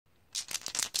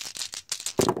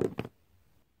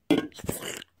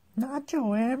Not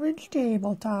your average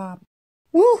tabletop.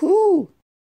 Woohoo!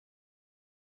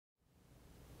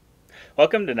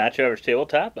 Welcome to Not Your Average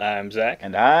Tabletop. I'm Zach.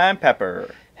 And I'm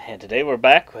Pepper. And today we're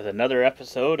back with another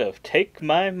episode of Take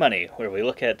My Money, where we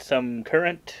look at some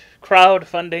current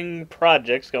crowdfunding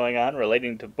projects going on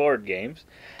relating to board games.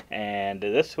 And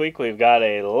this week we've got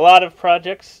a lot of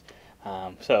projects,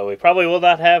 so we probably will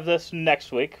not have this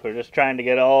next week. We're just trying to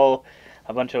get a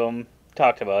bunch of them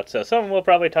talked about. So some we'll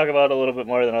probably talk about a little bit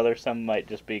more than others. Some might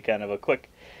just be kind of a quick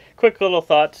little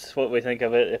thoughts, what we think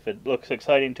of it, if it looks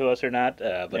exciting to us or not.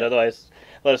 But Otherwise,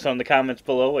 let us know in the comments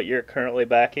below what you're currently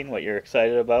backing, what you're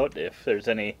excited about, if there's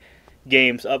any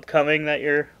games upcoming that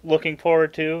you're looking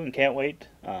forward to and can't wait.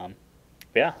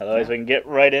 Otherwise we can get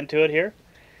right into it here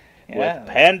with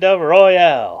Panda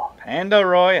Royale. Panda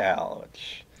Royale,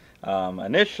 which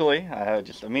initially I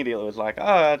just immediately was like,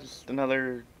 oh, just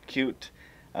another cute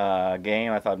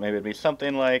game. I thought maybe it'd be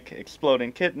something like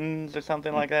Exploding Kittens or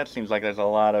something like that. Seems like there's a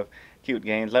lot of cute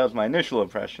games. That was my initial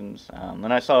impressions.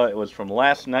 And I saw it was from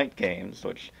Last Night Games,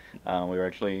 which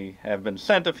we have been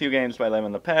sent a few games by them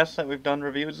in the past that we've done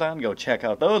reviews on. Go check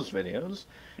out those videos.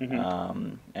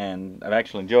 And I've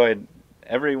actually enjoyed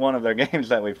every one of their games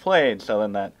that we've played, so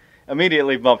then that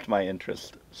immediately bumped my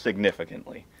interest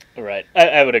significantly. Right.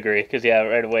 I would agree, because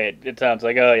right away it sounds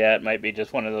like, oh yeah, it might be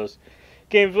just one of those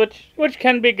games which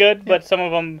can be good, but some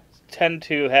of them tend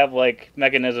to have like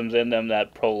mechanisms in them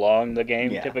that prolong the game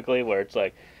typically, where it's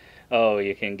like, oh,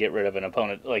 you can get rid of an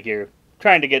opponent, like you're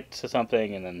trying to get to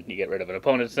something and then you get rid of an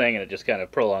opponent's thing and it just kind of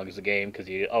prolongs the game because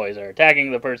you always are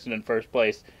attacking the person in first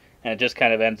place, and it just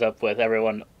kind of ends up with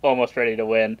everyone almost ready to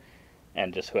win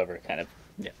and just whoever kind of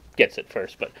gets it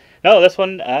first. But no, this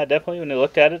one definitely, when I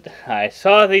looked at it, I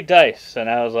saw the dice and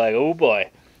I was like, oh boy,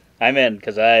 I'm in,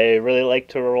 because I really like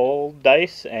to roll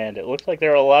dice, and it looks like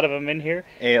there are a lot of them in here.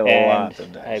 A lot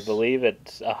of dice. I believe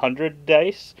it's 100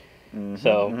 dice. I'm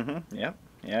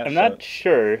not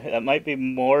sure. That might be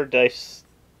more dice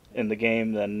in the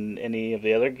game than any of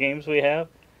the other games we have.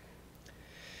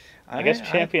 I guess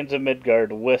Champions of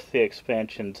Midgard with the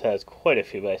expansions has quite a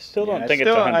few, but I still don't think it's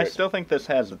 100. I still think this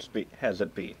has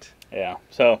it beat. Yeah,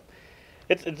 so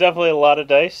it's definitely a lot of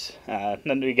dice.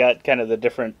 Then we got kind of the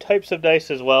different types of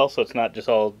dice as well, so it's not just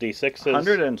all D6s.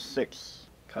 106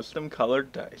 custom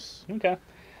colored dice. Okay.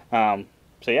 And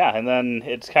then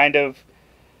it's a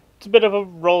bit of a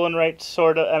roll and write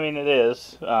sort of. I mean, it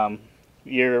is.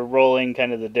 You're rolling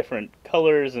kind of the different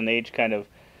colors, and they each kind of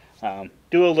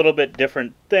do a little bit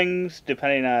different things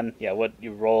depending on what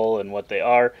you roll and what they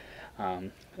are. I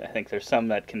think there's some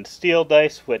that can steal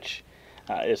dice, which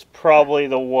is probably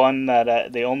the only one that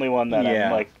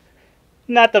I'm like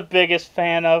not the biggest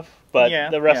fan of,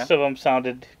 but the rest of them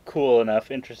sounded cool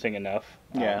enough, interesting enough.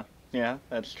 Yeah,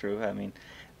 that's true. I mean,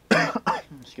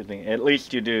 excuse me. At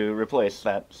least you do replace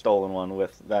that stolen one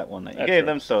with that one that you gave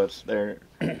them, so they're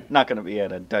not going to be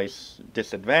at a dice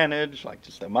disadvantage, like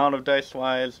just the amount of dice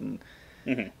wise, and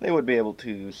they would be able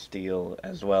to steal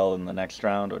as well in the next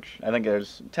round, which I think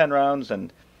there's 10 rounds,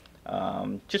 and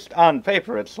just on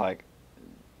paper it's like,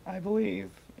 I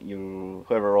believe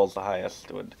whoever rolls the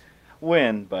highest would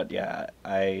win, but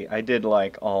I did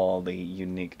like all the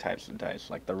unique types of dice.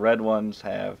 Like the red ones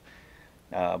have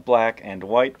black and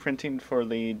white printing for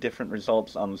the different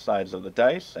results on the sides of the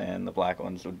dice, and the black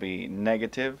ones would be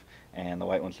negative and the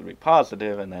white ones would be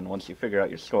positive, and then once you figure out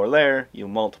your score there, you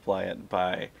multiply it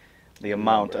by the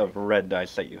amount of red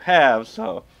dice that you have,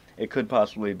 so it could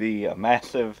possibly be a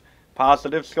massive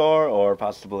positive score or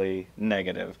possibly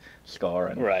negative score,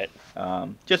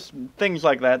 and just things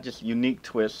like that, just unique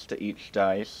twists to each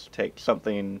dice. Take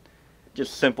something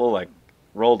just simple like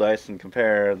roll dice and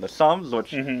compare the sums,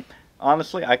 which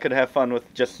honestly I could have fun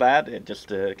with just that, just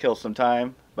to kill some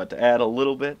time, but to add a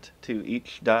little bit to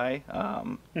each die,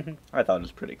 I thought it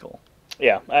was pretty cool.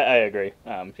 Yeah, I agree.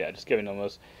 Just giving them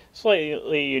those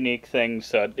slightly unique things.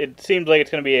 So it seems like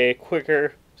it's going to be a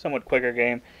somewhat quicker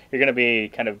game. You're going to be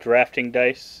kind of drafting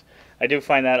dice. I do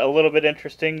find that a little bit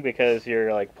interesting because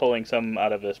you're like pulling some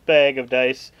out of this bag of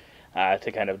dice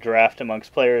to kind of draft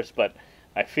amongst players. But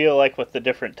I feel like with the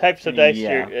different types of dice,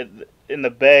 in the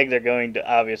bag, they're going to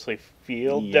obviously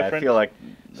feel different. I feel like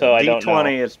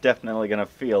D20 is definitely going to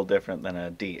feel different than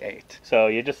a D8. So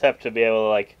you just have to be able to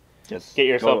like just get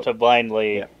yourself to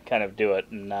blindly kind of do it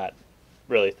and not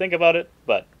really think about it.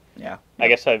 But I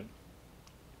guess I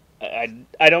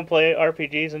don't play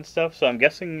RPGs and stuff, so I'm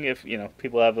guessing if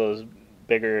people have those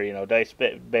bigger dice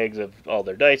bags of all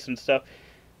their dice and stuff,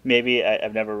 maybe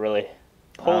I've never really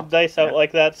pulled dice out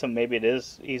like that, so maybe it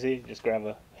is easy. Just grab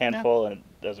a handful and it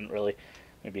doesn't really,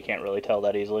 maybe you can't really tell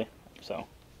that easily. So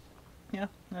yeah,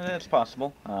 that's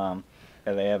possible.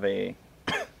 And they have a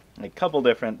couple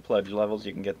different pledge levels.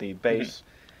 You can get the base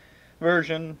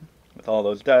version with all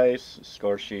those dice,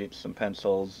 score sheets, some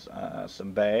pencils,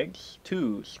 some bags,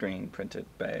 2 screen printed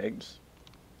bags.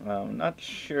 Not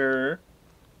sure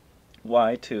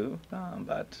why 2,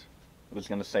 but I was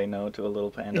going to say no to a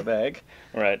little panda bag.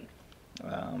 Right.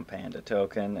 Panda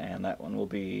token, and that one will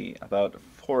be about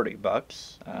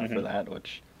 $40 for that,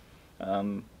 which,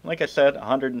 like I said,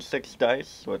 106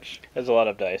 dice, which... There's a lot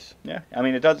of dice. Yeah, I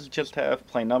mean, it does just have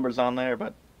plain numbers on there,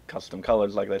 but custom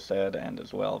colors, like I said, and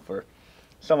as well for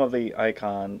some of the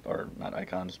not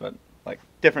icons, but like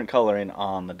different coloring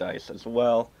on the dice as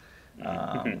well.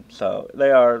 So they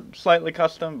are slightly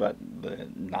custom, but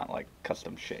not like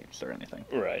custom shapes or anything.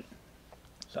 Right.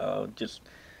 So just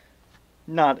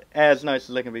not as nice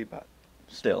as they can be, but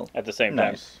still at the same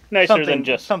nice. time. Nicer something, than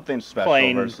just something special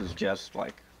plain, versus just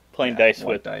like plain dice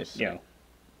with dice. You know,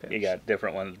 you got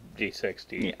different ones,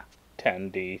 D6,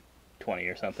 D10,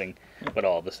 D20 or something, but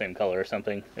all the same color or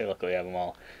something. They luckily have them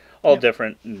all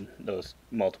different in those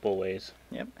multiple ways.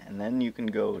 Yep, and then you can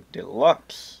go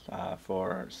deluxe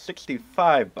for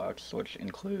 $65, which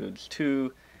includes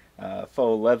 2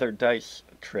 faux leather dice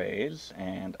trays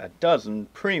and a dozen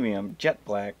premium jet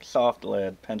black soft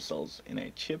lead pencils in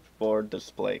a chipboard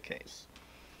display case.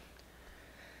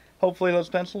 Hopefully those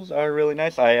pencils are really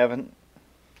nice. I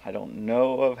don't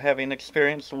know of having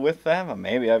experience with them.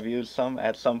 Maybe I've used some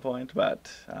at some point,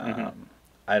 but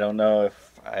I don't know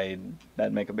if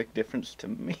that'd make a big difference to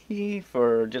me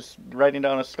for just writing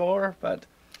down a score, but...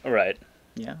 Right.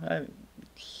 Yeah,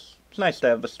 it's nice to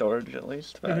have the storage at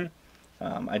least, but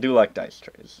I do like dice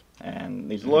trays. And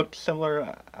these look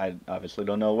similar. I obviously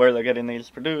don't know where they're getting these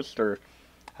produced or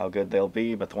how good they'll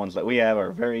be, but the ones that we have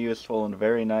are very useful and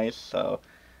very nice, so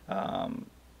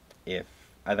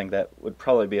I think that would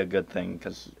probably be a good thing,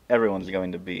 because everyone's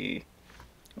going to be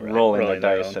rolling their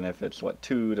dice, and if it's,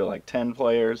 2 to 10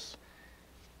 players,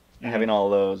 having all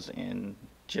those in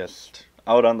just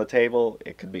out on the table,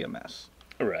 it could be a mess.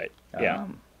 Right, yeah.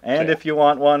 And if you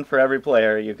want one for every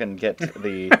player, you can get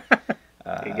the...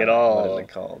 you get all... What is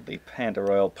it called? The Panda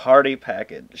Royale Party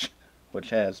Package, which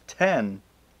has 10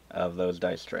 of those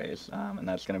dice trays, and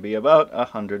that's going to be about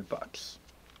 $100.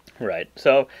 Right,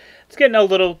 so it's getting a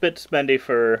little bit spendy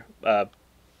for a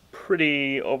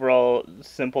pretty overall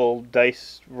simple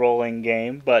dice rolling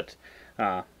game, but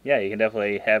yeah, you can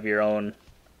definitely have your own,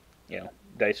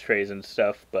 dice trays and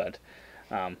stuff, but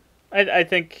I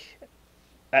think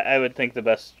I would think the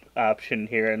best option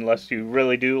here, unless you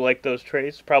really do like those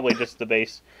trays, probably just the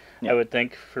base. I would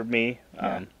think for me,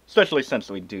 especially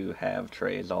since we do have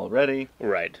trays already.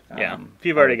 Right. Yeah. If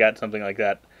you've already got something like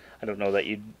that, I don't know that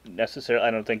you necessarily.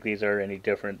 I don't think these are any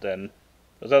different than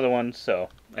those other ones. So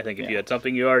I think if you had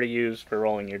something you already used for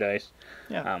rolling your dice,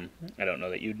 I don't know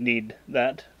that you'd need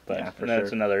that. But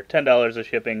that's another $10 of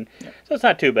shipping, so it's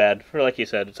not too bad. For, like you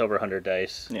said, it's over 100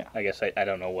 dice. Yeah. I guess I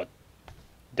don't know what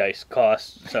dice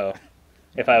cost. So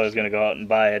if I was going to go out and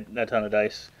buy a ton of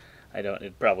dice, I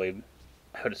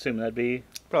would assume that'd be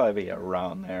probably be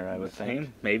around there. I would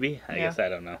think. Maybe. I guess I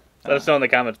don't know. Let us know in the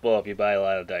comments below if you buy a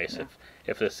lot of dice.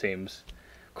 If this seems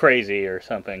crazy or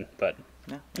something, but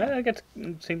I guess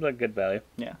it seems like good value.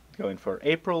 Yeah, going for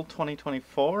April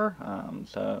 2024.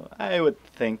 So I would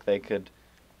think they could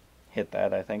hit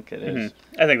that. I think it is.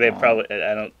 I think they probably.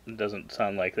 It doesn't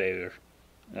sound like they're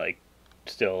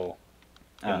still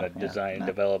in the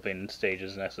developing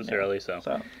stages necessarily. So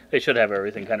they should have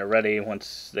everything kind of ready.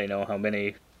 Once they know how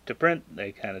many to print,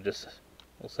 they kind of just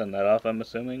will send that off, I'm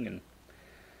assuming, and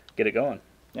get it going.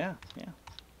 Yeah.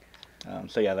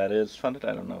 So that is funded.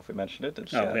 I don't know if we mentioned it.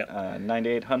 It's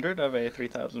 9,800 of a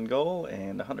 3,000 goal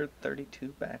and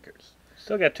 132 backers.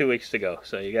 Still got 2 weeks to go,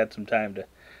 so you got some time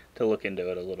to look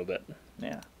into it a little bit.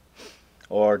 Yeah.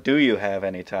 Or do you have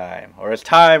any time? Or is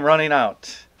time running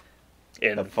out?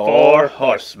 In the Four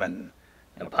Horsemen,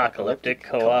 apocalyptic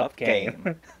co-op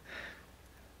game.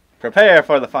 Prepare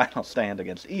for the final stand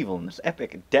against evil in this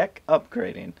epic deck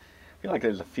upgrading. I feel like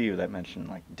there's a few that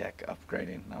mention deck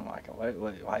upgrading. I'm like,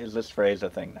 why is this phrase a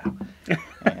thing now?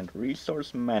 And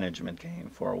resource management game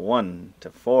for 1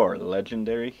 to 4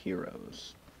 legendary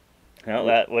heroes. Well,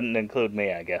 that wouldn't include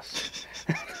me, I guess.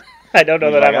 I don't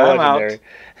know that I'm a legendary.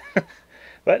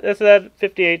 But this is at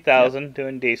 58,000,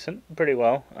 doing decent, pretty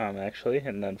well, actually,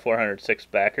 and then 406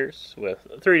 backers with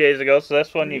 3 days ago. So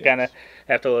this one you kind of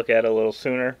have to look at a little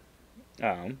sooner.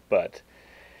 But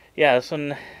yeah, this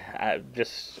one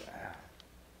just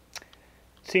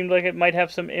seemed like it might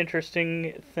have some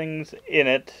interesting things in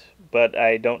it, but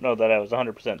I don't know that I was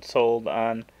 100% sold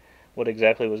on what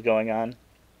exactly was going on.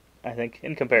 I think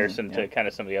in comparison to kind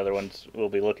of some of the other ones we'll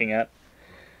be looking at.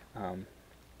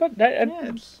 But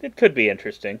it could be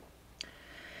interesting.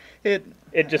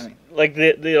 It just, like,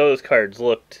 those cards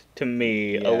looked to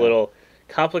me a little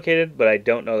complicated, but I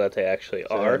don't know that they actually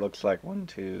are. It looks like 1,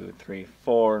 2, 3,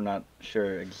 4. Not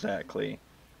sure exactly.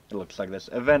 It looks like this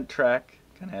event track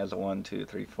kind of has a 1, 2,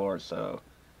 3, 4. So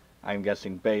I'm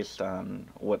guessing based on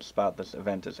what spot this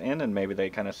event is in, and maybe they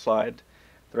kind of slide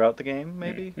throughout the game,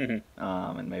 maybe.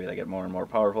 And maybe they get more and more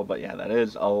powerful. But yeah, that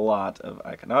is a lot of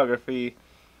iconography.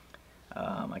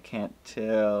 I can't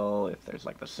tell if there's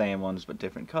like the same ones but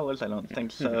different colors. I don't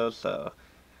think so. So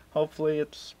hopefully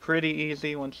it's pretty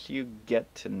easy once you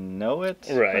get to know it.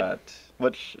 Right.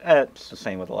 It's the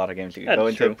same with a lot of games. You can go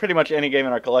into pretty much any game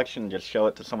in our collection and just show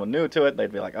it to someone new to it.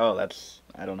 They'd be like, oh,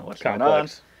 I don't know what's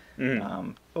complex. Going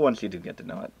on. But once you do get to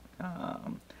know it,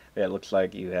 it looks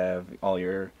like you have all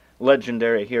your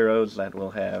legendary heroes that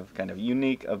will have kind of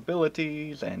unique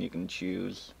abilities, and you can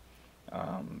choose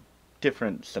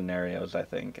different scenarios, I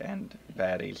think, and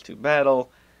baddies to battle,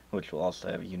 which will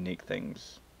also have unique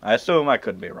things. I assume, I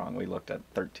could be wrong. We looked at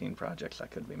 13 projects. I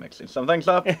could be mixing some things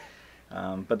up.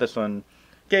 But this one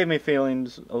gave me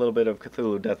feelings, a little bit of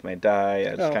Cthulhu Death May Die,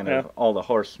 as of all the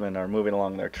horsemen are moving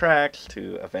along their tracks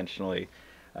to eventually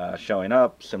showing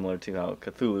up, similar to how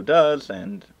Cthulhu does,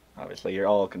 and obviously you're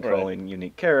all controlling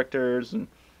unique characters and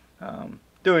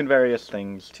doing various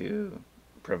things to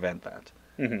prevent that.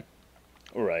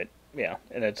 Right. Yeah,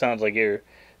 and it sounds like you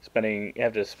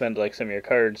have to spend like some of your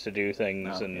cards to do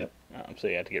things, so you have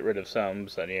to get rid of some,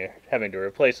 so you're having to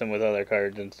replace them with other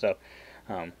cards and stuff.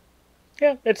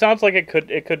 Yeah, it sounds like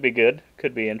it could be good,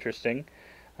 could be interesting.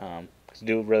 'Cause I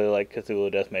do really like Cthulhu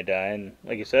Death May Die, and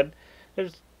like you said,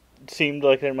 it seemed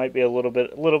like there might be a little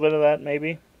bit of that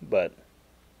maybe, but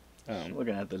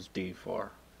looking at this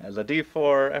D4, as a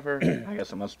D4 ever, I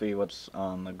guess it must be what's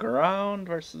on the ground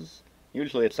versus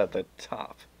usually it's at the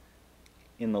top.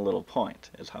 In the little point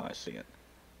is how I see it.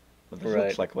 But this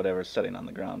looks like whatever's sitting on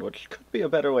the ground, which could be a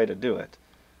better way to do it.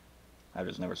 I've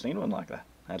just never seen one like that.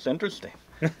 That's interesting.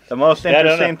 The most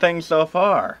interesting thing so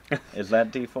far is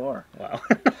that D4. Wow.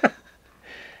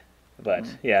 But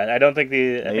yeah, I don't think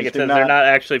I think it says they're not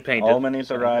actually painted. All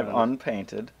minis arrive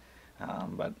unpainted,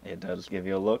 but it does give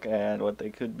you a look at what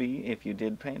they could be if you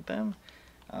did paint them.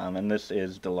 And this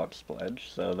is Deluxe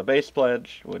Pledge, so the base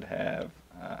pledge would have.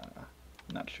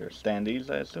 Not sure, standees,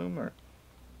 I assume, or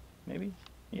maybe?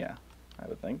 Yeah, I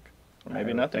would think. Or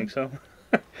maybe nothing. I think so.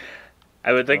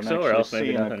 I would think so, or else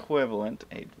maybe nothing. An equivalent,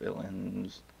 8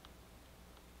 villains.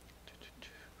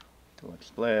 Deluxe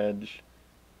Pledge.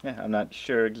 Yeah, I'm not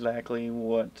sure exactly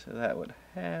what that would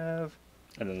have.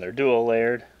 And then they're dual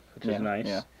layered, which is nice.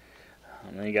 Yeah.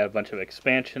 And then you got a bunch of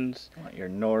expansions. Your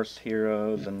Norse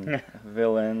heroes and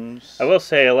villains. I will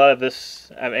say a lot of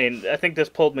this, I think this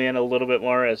pulled me in a little bit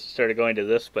more as I started going to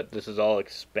this, but this is all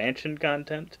expansion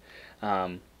content.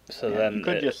 Then you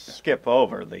could just skip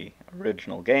over the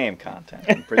original game content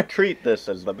and treat this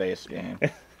as the base game.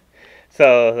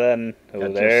 So then,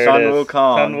 there Sun it is.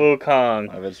 Wukong. Sun Wukong.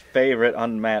 One of his favorite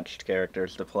unmatched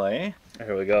characters to play.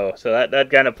 There we go. So that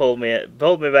kind of pulled me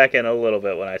back in a little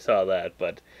bit when I saw that,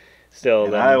 but still.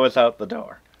 And then I was out the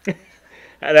door. And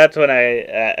that's when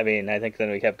I think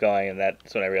then we kept going, and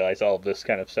that's when I realized all of this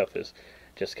kind of stuff is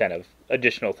just kind of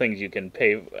additional things you can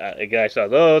pay. I saw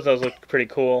those looked pretty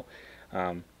cool,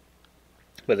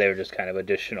 but they were just kind of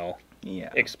additional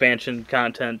expansion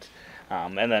content.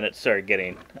 And then it started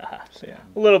getting a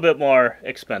little bit more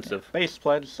expensive. Base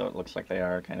pledge, so it looks like they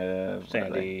are kind of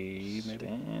standees.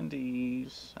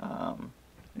 Standees.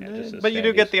 But you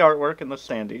do get the artwork and the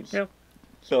standees. Yep.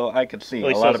 So I could see at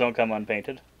least a lot those don't come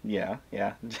unpainted. Yeah.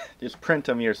 Just print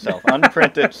them yourself,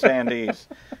 unprinted standees.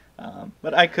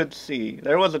 But I could see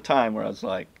there was a time where I was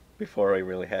like, before we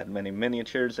really had many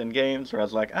miniatures in games, where I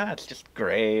was like, it's just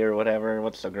gray or whatever.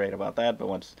 What's so great about that? But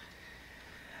once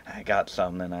I got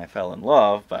some, then I fell in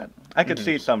love. But I could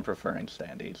see some preferring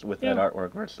standees with that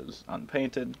artwork versus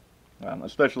unpainted,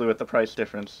 especially with the price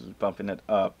difference bumping it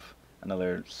up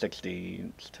another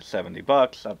 $60 to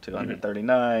 $70, up to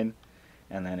 $139.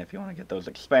 And then if you want to get those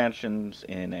expansions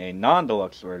in a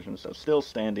non-deluxe version, so still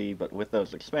standee, but with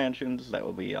those expansions, that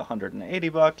will be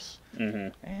 $180.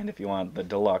 And if you want the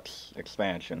deluxe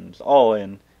expansions all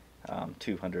in,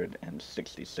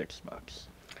 $266.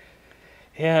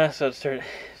 Yeah, so it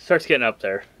starts getting up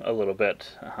there a little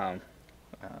bit.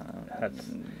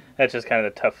 That's just kind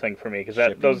of the tough thing for me, because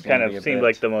those kind of seem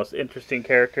like the most interesting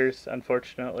characters,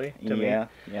 unfortunately, to me.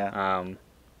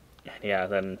 Yeah,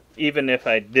 then even if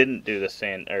I didn't do did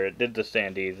the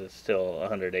standees, it's still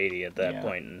 180 at that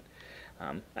point.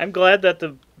 And I'm glad that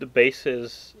the base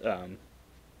is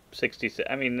 60.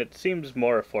 I mean, it seems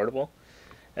more affordable,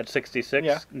 at 66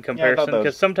 Yeah. in comparison, that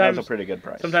because was a pretty good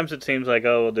price. sometimes it seems like,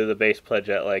 oh, we'll do the base pledge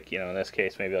at, like, in this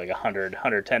case maybe like $110,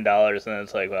 and then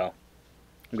it's like, well,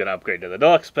 I'm gonna upgrade to the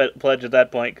deluxe pledge at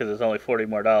that point because it's only $40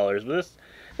 more. But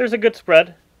there's a good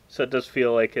spread, so it does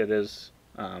feel like it is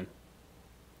going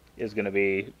to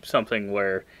be something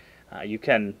where you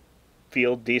can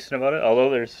feel decent about it. Although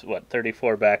there's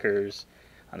 34 backers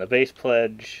on the base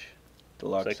pledge.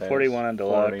 Deluxe, it's like 41 on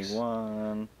deluxe.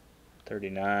 41.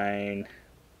 39.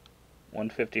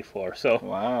 154. So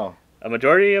wow, a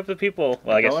majority of the people,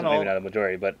 well, I guess Going maybe all- not a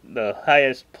majority, but the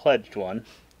highest pledged one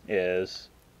is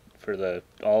for the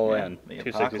all-in the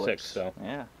 266. Apocalypse. So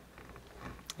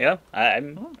yeah,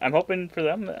 I'm hoping for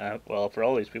them. Well, for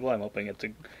all these people, I'm hoping it's a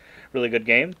really good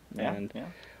game, and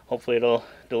hopefully it'll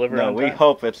deliver. No, on we time.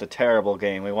 hope it's a terrible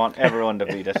game. We want everyone to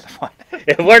be disappointed.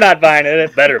 If we're not buying it,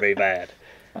 it better be bad.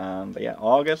 But yeah,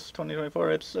 August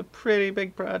 2024. It's a pretty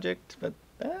big project, but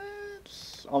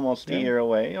that's almost a year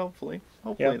away. Hopefully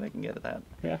they can get at that.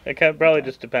 Yeah, it probably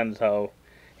just depends how,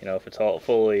 if it's all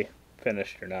fully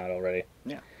finished or not already.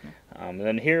 Yeah. And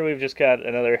then here we've just got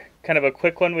another kind of a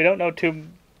quick one. We don't know too.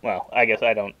 Well, I guess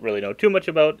I don't really know too much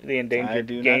about the Endangered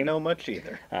game. I do not know much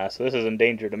either. So this is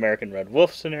Endangered American Red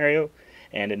Wolf scenario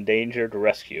and Endangered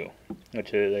Rescue,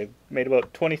 which they've made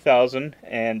about 20,000,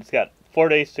 and it's got 4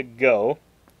 days to go.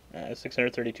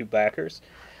 632 backers.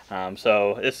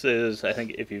 So this is, I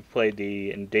think, if you've played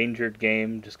the Endangered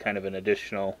game, just kind of an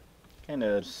additional kind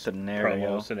of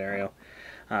promo scenario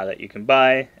that you can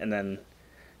buy, and then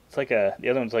it's like the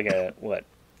other one's like a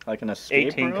like an escape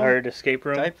 18 room card escape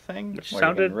room type thing, which where you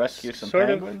sounded can rescue some sort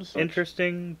penguins, of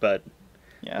interesting, but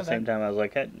yeah, at the same time I was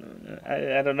like, I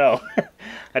don't know.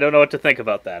 I don't know what to think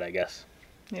about that, I guess.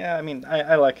 Yeah, I mean,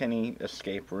 I like any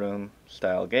escape room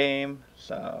style game,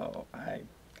 so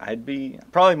I'd be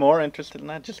probably more interested in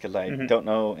that just because I don't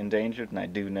know Endangered and I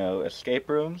do know escape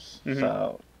rooms,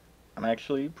 so I'm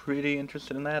actually pretty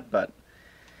interested in that, but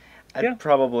I'd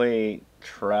probably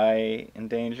try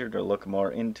Endangered or look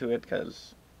more into it,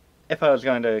 because if I was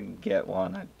going to get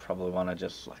one, I'd probably want to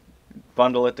just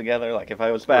bundle it together. Like, if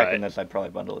I was back in this, I'd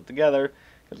probably bundle it together,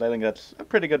 because I think that's a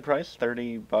pretty good price,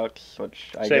 $30,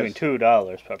 which I saving guess...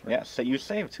 $2, Pepper. Yeah, so you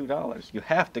save $2. You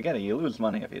have to get it. You lose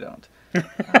money if you don't.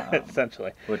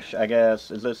 Essentially. Which, I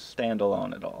guess, is this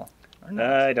standalone at all? Or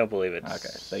not? I don't believe it's...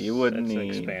 Okay, so you wouldn't need an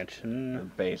expansion. the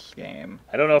base game.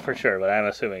 I don't know for sure, but I'm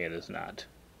assuming it is not.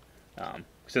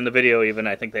 Because in the video, even,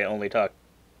 I think they only talk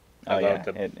about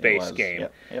the base game.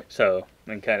 Yep. So,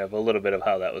 and kind of a little bit of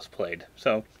how that was played.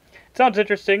 So, it sounds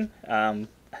interesting. I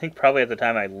think probably at the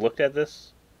time I looked at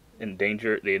this,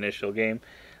 Endangered, the initial game,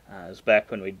 it was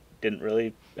back when we didn't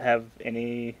really have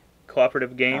any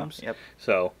cooperative games.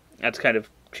 So, that's kind of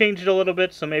changed a little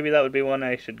bit, so maybe that would be one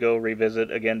I should go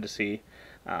revisit again to see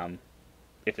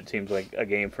if it seems like a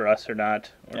game for us or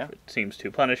not, or if it seems too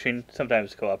punishing.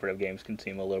 Sometimes cooperative games can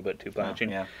seem a little bit too punishing.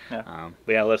 But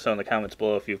yeah, let us know in the comments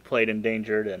below if you've played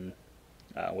Endangered and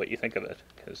what you think of it.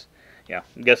 Because, yeah,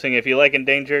 I'm guessing if you like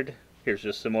Endangered, here's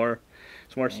just some more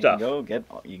stuff. You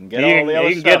can get all the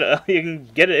other stuff. You can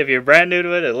get it if you're brand new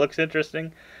to it. It looks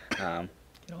interesting. Get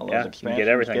all those you expansions. can get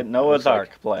everything. Get Noah's Ark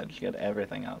pledge. Get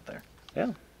everything out there.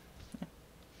 Yeah.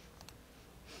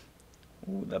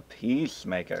 Ooh, the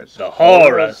Peacemakers. The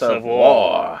Horus of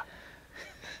War.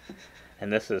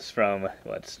 And this is from,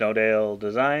 Snowdale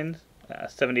Designs.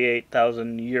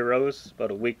 78,000 euros.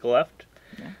 About a week left.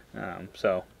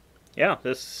 So, yeah,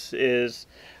 this is...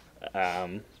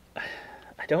 I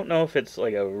don't know if it's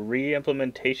like a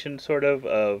re-implementation, sort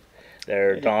of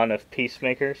their Dawn of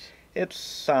Peacemakers. It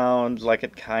sounds like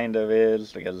it kind of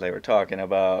is, because they were talking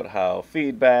about how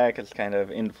feedback has kind of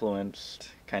influenced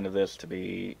kind of this to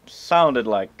be, sounded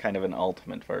like kind of an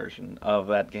ultimate version of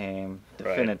that game,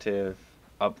 definitive,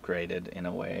 upgraded in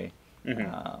a way,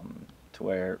 to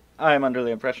where I'm under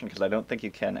the impression, because I don't think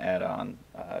you can add on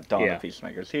Dawn of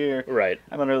Peacemakers here. Right.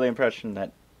 I'm under the impression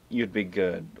that you'd be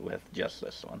good with just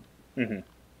this one.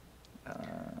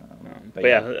 But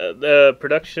yeah, the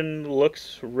production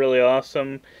looks really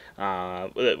awesome.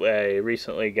 I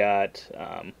recently got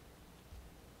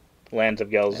Lands of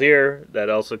Galzir that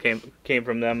also came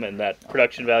from them, and that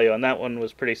production value on that one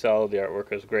was pretty solid. The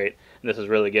artwork was great, and this is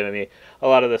really giving me a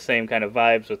lot of the same kind of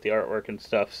vibes with the artwork and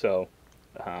stuff. So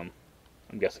I'm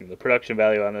guessing the production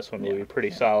value on this one will be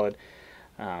pretty solid.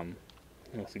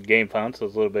 It's a game pound, so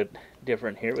it's a little bit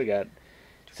different here. We got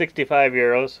 65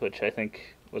 euros, which I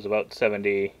think was about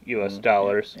 70 US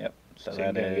dollars. Yep. So So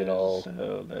that you can get all...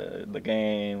 so the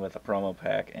game with a promo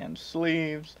pack and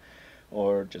sleeves,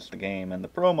 or just the game and the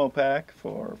promo pack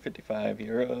for 55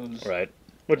 euros. Right.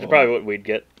 Which is probably what we'd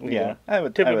get. I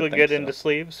would typically think get so. into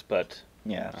sleeves, but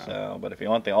Yeah, but if you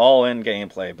want the all-in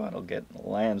gameplay bundle, get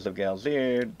Lands of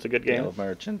Galzir, it's a good game. Gale of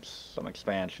Merchants, some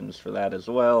expansions for that as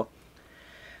well.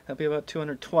 That'll be about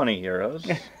 220 euros.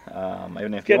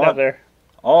 Even if you want up there.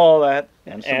 All that,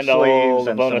 and some sleeves,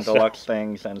 and some stuff. deluxe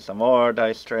things, and some more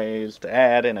dice trays to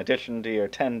add in addition to your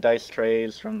 10 dice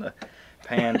trays from the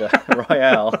Panda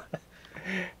Royale.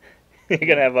 You're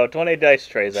going to have about 20 dice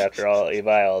trays after all you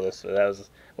buy all this. So that was,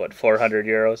 what, 400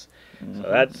 euros? So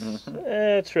that's,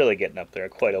 it's really getting up there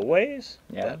quite a ways.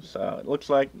 Yeah, so it looks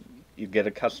like you get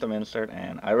a custom insert,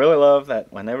 and I really love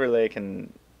that whenever they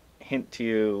can hint to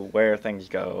you where things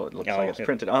go, it looks like it's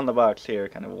printed on the box here,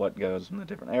 kind of what goes in the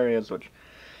different areas, which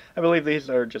I believe these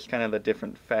are just kind of the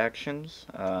different factions.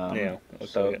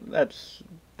 So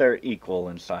they're equal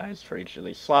in size for each of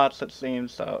these slots, it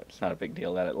seems, so it's not a big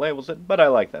deal that it labels it, but I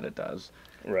like that it does.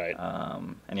 Right.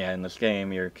 And yeah, in this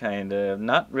game, you're kind of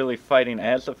not really fighting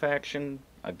as a faction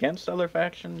against other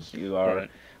factions. You are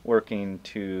working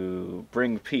to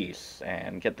bring peace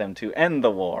and get them to end the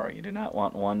war. You do not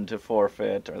want one to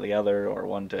forfeit or the other, or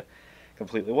one to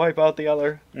completely wipe out the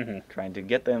other. Trying to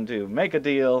get them to make a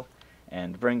deal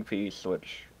and bring peace,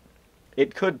 which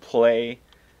it could play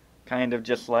kind of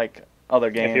just like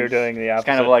other games. If you're doing the opposite. It's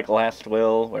kind of like Last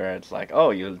Will, where it's like, oh,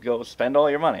 you go spend all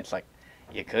your money. It's like,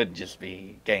 you could just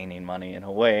be gaining money in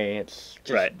a way. It's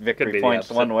just victory points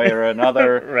one way or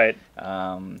another. Right.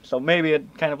 So maybe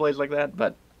it kind of plays like that,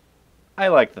 but I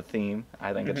like the theme.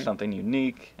 I think it's something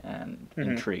unique and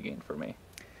intriguing for me.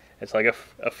 It's like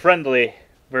a friendly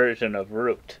version of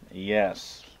Root.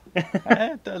 Yes.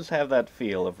 It does have that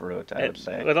feel of Root, I would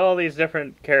say. With all these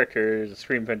different characters,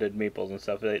 screen-printed meeples and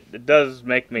stuff, it does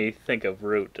make me think of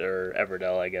Root or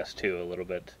Everdell, I guess, too, a little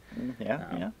bit.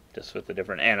 Yeah. Just with the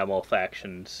different animal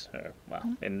factions.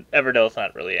 In Everdell, it's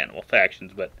not really animal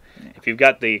factions, but if you've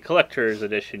got the collector's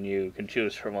edition, you can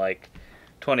choose from, like,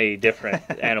 20 different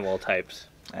animal types.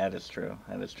 That is true.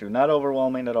 Not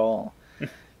overwhelming at all.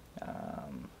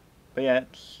 But yeah,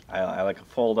 I like a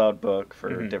fold-out book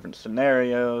for different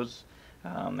scenarios.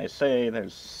 They say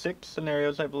there's 6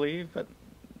 scenarios, I believe, but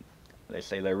they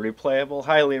say they're replayable,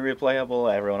 highly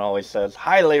replayable. Everyone always says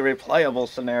highly replayable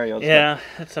scenarios. Yeah,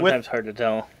 it's sometimes hard to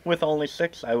tell. With only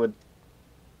 6, I would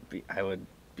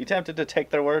be tempted to take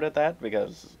their word at that,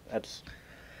 because that's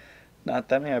not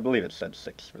that many. I believe it said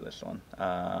 6 for this one.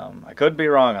 I could be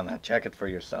wrong on that. Check it for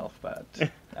yourself, but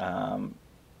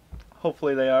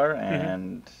hopefully they are,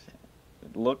 and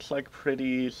it looks like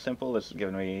pretty simple. This is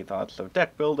giving me thoughts of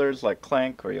deck builders like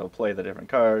Clank, where you'll play the different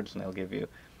cards and they'll give you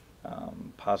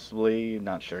possibly,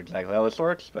 not sure exactly how this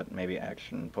works, but maybe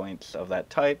action points of that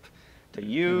type to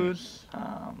use.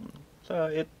 So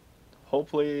it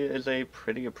hopefully is a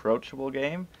pretty approachable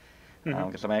game,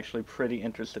 because I'm actually pretty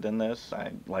interested in this.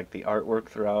 I like the artwork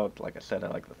throughout. Like I said, I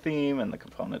like the theme, and the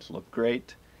components look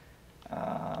great.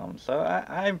 So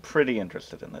I'm pretty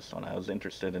interested in this one. I was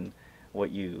interested in what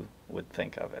you would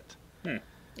think of it.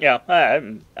 Yeah,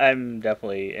 I'm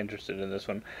definitely interested in this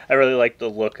one. I really like the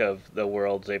look of the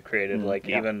worlds they've created.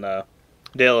 Even the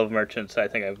Dale of Merchants, I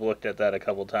think I've looked at that a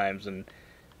couple times, and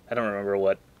I don't remember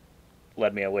what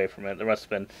led me away from it. There must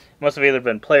have either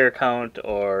been player count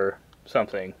or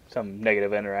something, some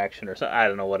negative interaction or something. I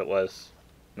don't know what it was.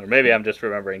 Or maybe I'm just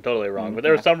remembering totally wrong. But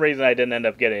there was some reason I didn't end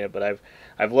up getting it. But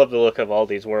I've loved the look of all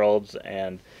these worlds,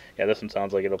 and yeah, this one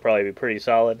sounds like it'll probably be pretty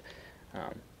solid.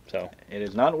 So it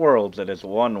is not worlds; it is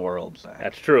one world, Zach.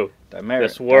 That's true.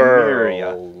 This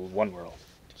world, one world,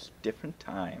 just different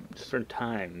times. Different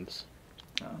times.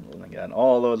 We got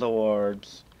all those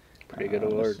awards. Pretty good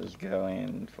awards. This is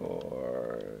going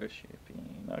for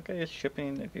shipping. Okay,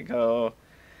 shipping. If you go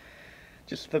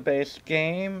just the base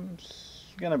game, it's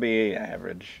gonna be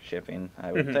average shipping,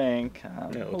 I would think. A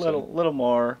little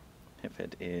more if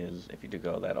you do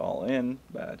go that all in,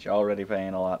 but you're already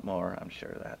paying a lot more. I'm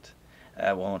sure that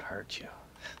won't hurt you.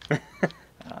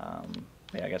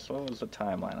 Yeah, I guess what was the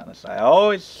timeline on this? I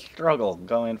always struggle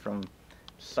going from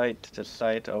site to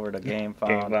site over to Game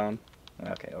Found.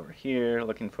 Okay, over here,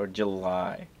 looking for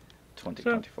July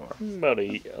 2024. So, about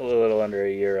a little under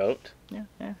a year out. Yeah,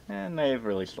 and they've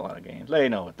released a lot of games. They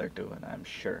know what they're doing, I'm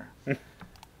sure.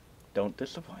 Don't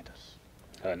disappoint us.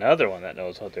 Another one that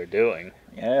knows what they're doing.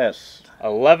 Yes.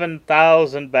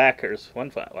 11,000 backers.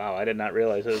 Wow, I did not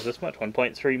realize it was this much.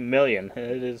 1.3 million.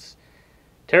 It is.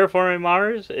 Terraforming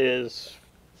Mars is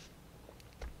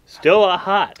still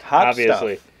hot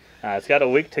obviously. Stuff. It's got a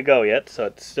week to go yet, so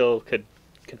it still could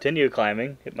continue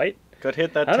climbing. It might. Could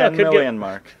hit that 10 million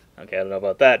mark. Okay, I don't know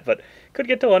about that, but could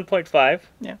get to 1.5.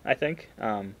 Yeah. I think.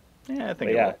 Yeah, I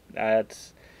think it will.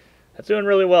 It's That's doing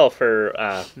really well for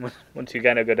once you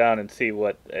kind of go down and see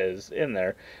what is in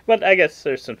there. But I guess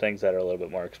there's some things that are a little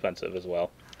bit more expensive as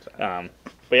well. But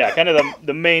yeah, kind of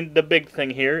the big thing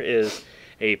here is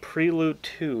a Prelude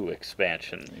 2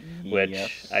 expansion,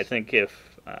 which I think if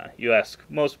you ask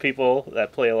most people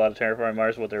that play a lot of Terraforming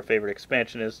Mars what their favorite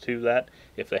expansion is to that,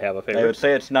 if they have a favorite. They would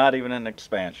say it's not even an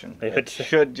expansion. It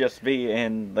should just be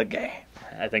in the game.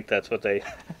 I think that's what they,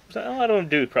 a lot of them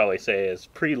do probably say is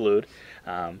Prelude.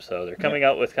 So they're coming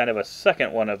out with kind of a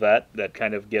second one of that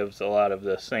kind of gives a lot of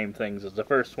the same things as the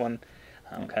first one,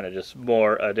 kind of just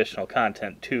more additional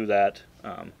content to that.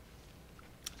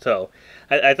 So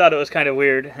I thought it was kind of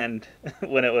weird, and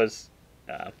when it was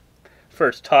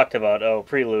first talked about,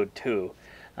 Prelude 2.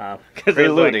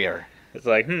 Preludier. It's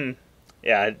like,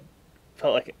 yeah, I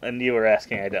felt like, and you were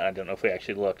asking, I don't know if we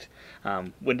actually looked.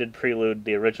 When did Prelude,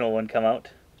 the original one, come out?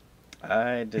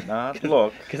 I did not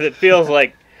look. Because it feels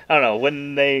like, I don't know,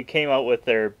 when they came out with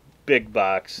their big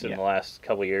box in the last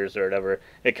couple years or whatever,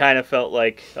 it kind of felt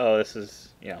like, this is,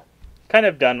 kind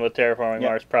of done with Terraforming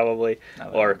Mars probably,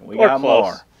 or close.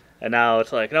 More. And now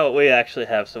it's like, no, we actually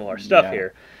have some more stuff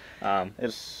here.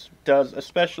 It does,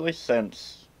 especially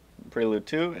since Prelude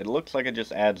 2, it looks like it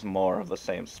just adds more of the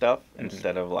same stuff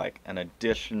instead of like an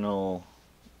additional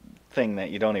thing that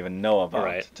you don't even know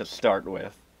about to start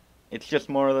with. It's just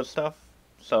more of the stuff.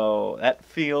 So that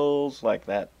feels like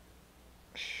that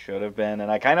should have been, and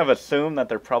I kind of assume that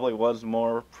there probably was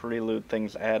more Prelude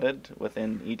things added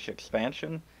within each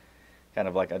expansion. Kind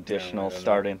of like additional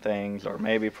starting things, or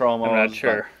maybe promos. I'm not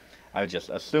sure. I just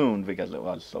assumed because it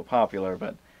was so popular,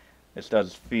 but this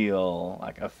does feel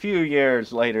like a few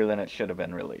years later than it should have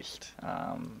been released.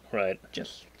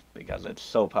 Just because it's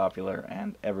so popular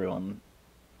and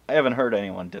I haven't heard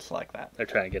anyone dislike that. They're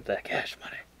trying to get that cash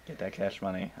money. Get that cash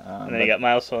money. And then you got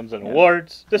milestones and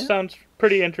awards. This sounds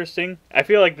pretty interesting. I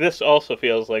feel like this also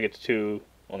feels like it's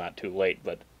not too late,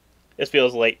 but this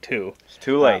feels late too. It's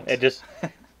too late.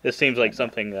 This seems like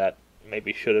something that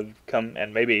maybe should have come,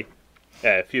 and maybe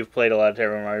if you've played a lot of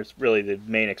Terraforming Mars, really the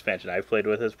main expansion I've played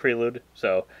with is Prelude,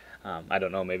 so I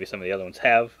don't know, maybe some of the other ones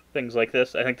have things like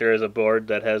this. I think there is a board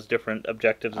that has different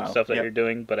objectives and stuff that you're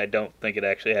doing, but I don't think it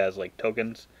actually has like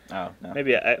tokens. Oh, no.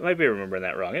 Maybe I might be remembering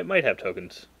that wrong. It might have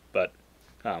tokens, but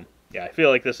I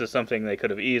feel like this is something they could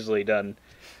have easily done.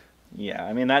 Yeah,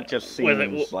 I mean, that just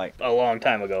seems like a long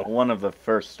time ago. One of the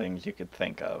first things you could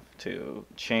think of to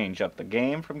change up the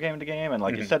game from game to game. And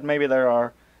like you said, maybe there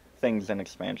are things in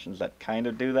expansions that kind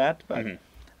of do that. But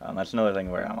that's another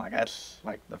thing where I'm like, that's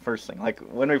like the first thing. Like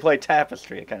when we play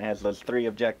Tapestry, it kind of has those 3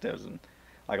 objectives. And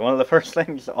like one of the first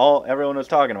things everyone was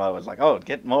talking about was like,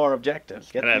 get more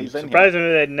objectives. Get these in here.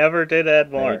 Surprisingly, they never did add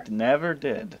more. They never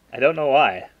did. I don't know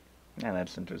why. Yeah,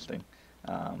 that's interesting.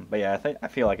 But yeah, I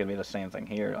feel like it'd be the same thing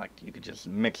here. Like you could just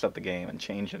mix up the game and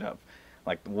change it up,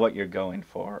 like what you're going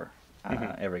for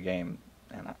every game,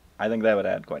 and I think that would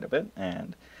add quite a bit.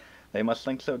 And they must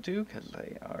think so too, because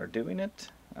they are doing it.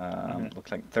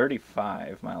 Looks like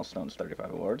 35 milestones,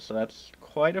 35 awards, so that's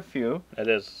quite a few. That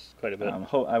is quite a bit.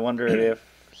 I wonder if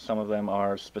some of them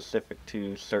are specific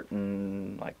to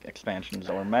certain like expansions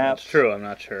or maps. That's true. I'm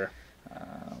not sure.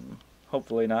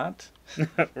 Hopefully not.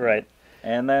 Right.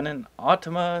 And then an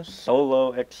Ultima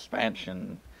solo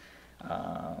expansion.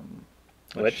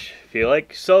 Which, if you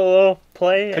like solo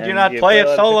play... Could you not play it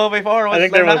solo before? I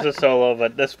think there was a solo,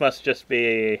 but this must just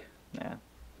be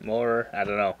more, I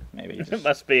don't know. Maybe it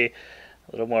must be a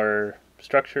little more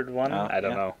structured one. I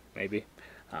don't know, maybe.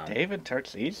 David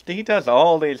Turks, he does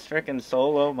all these freaking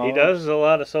solo modes. He does a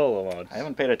lot of solo modes. I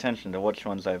haven't paid attention to which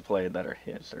ones I've played that are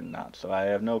his or not, so I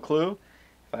have no clue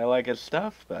if I like his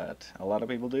stuff, but a lot of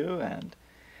people do, and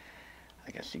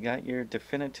I guess you got your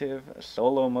definitive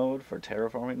solo mode for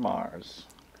Terraforming Mars.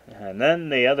 And then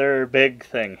the other big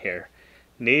thing here,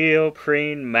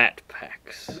 neoprene mat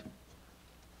packs.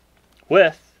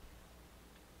 With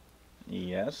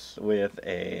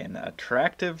an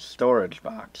attractive storage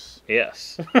box.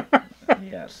 Yes.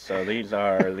 Yes, so these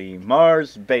are the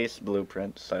Mars base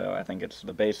blueprint, so I think it's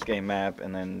the base game map,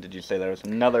 and then did you say there was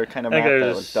another kind of map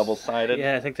that was double-sided?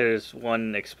 Yeah, I think there's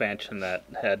one expansion that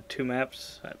had 2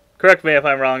 maps. Correct me if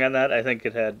I'm wrong on that. I think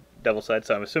it had double-sided,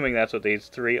 so I'm assuming that's what these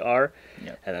 3 are.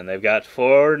 Yep. And then they've got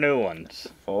 4 new ones.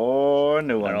 4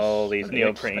 new ones. And all these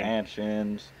neoprene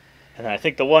expansions. And I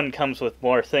think the one comes with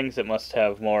more things. It must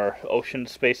have more ocean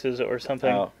spaces or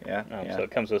something. Oh, yeah. So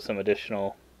it comes with some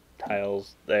additional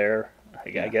tiles there,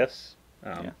 I guess.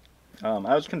 I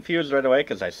was confused right away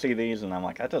because I see these and I'm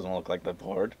like, that doesn't look like the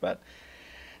board. But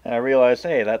and I realized,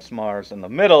 hey, that's Mars in the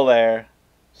middle there.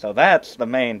 So that's the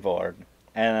main board.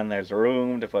 And then there's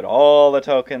room to put all the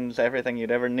tokens, everything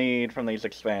you'd ever need from these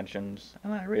expansions.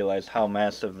 And I realized how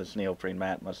massive this neoprene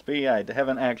mat must be. I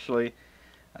haven't actually,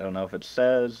 I don't know if it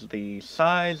says the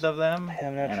size of them.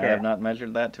 I'm not and sure. I have not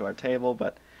measured that to our table,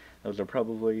 but those are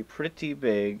probably pretty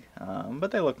big.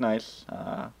 But they look nice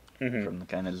from the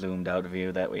kind of zoomed out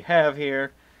view that we have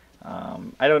here.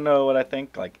 I don't know what I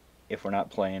think, like, if we're not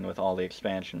playing with all the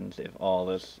expansions, if all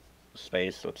this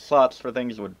space with slots for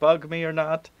things would bug me or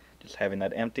not. Just having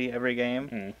that empty every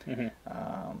game. It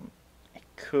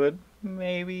could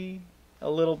maybe a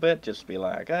little bit just be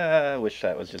like, I wish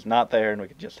that was just not there and we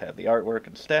could just have the artwork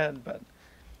instead. But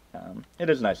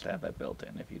it is nice to have that built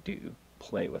in if you do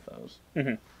play with those.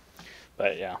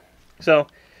 But yeah, so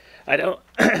I don't.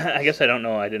 I guess I don't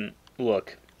know. I didn't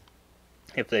look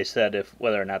if they said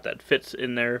whether or not that fits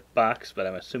in their box, but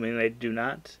I'm assuming they do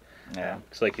not. Yeah.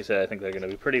 Because like you said, I think they're going to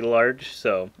be pretty large,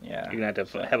 so yeah, you're going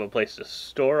to have a place to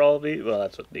store all these. Well,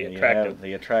 that's what the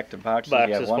attractive boxes.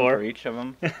 You have one for each of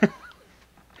them.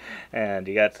 And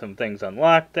you got some things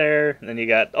unlocked there. And then you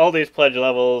got all these pledge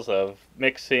levels of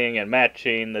mixing and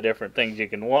matching the different things you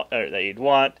can want or that you'd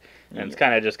want. And it's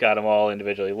kind of just got them all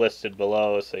individually listed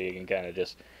below, so you can kind of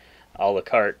just a la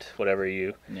carte whatever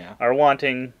you are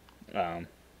wanting.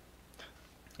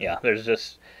 Yeah, there's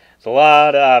a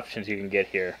lot of options you can get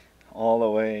here. All the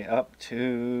way up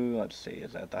to, let's see,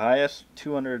 is that the highest?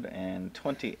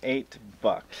 $228.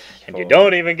 And you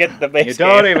don't even get the base game.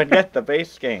 You don't even get the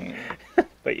base game.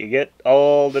 But you get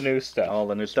all the new stuff. All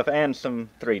the new stuff, and some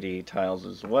 3D tiles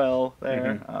as well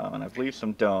there. And I believe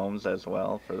some domes as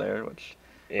well for there, which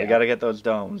we got to get those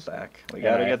domes, Zach. We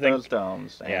got to get those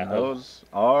domes. And those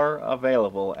are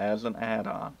available as an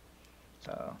add-on.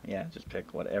 So, yeah, just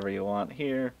pick whatever you want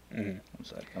here.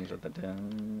 So that comes with the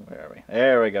dome. Where are we?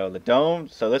 There we go, the dome.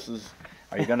 So this is,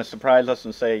 are you going to surprise us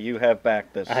and say you have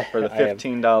backed this for the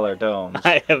 $15 domes?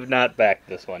 I have not backed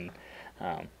this one.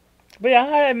 But yeah,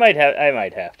 I might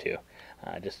have to.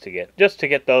 Just to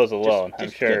get those alone.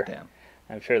 Just get them.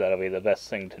 I'm sure that'll be the best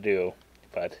thing to do.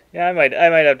 But yeah, I might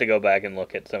have to go back and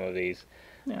look at some of these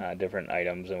different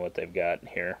items and what they've got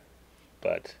here.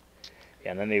 But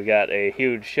yeah, and then you've got a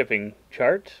huge shipping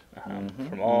chart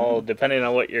from all, depending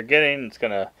on what you're getting, it's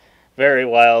going to vary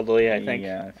wildly, I think.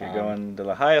 Yeah, if you're going to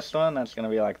the highest one, that's going to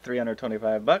be like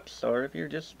 $325, or if you're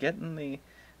just getting the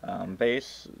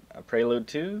base Prelude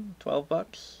 2,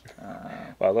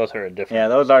 $12. Well, those are different. Yeah,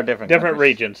 those are different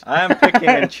regions. I'm picking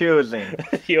and choosing.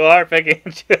 You are picking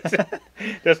and choosing.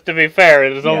 Just to be fair,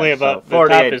 it is only about so the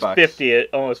top is $50,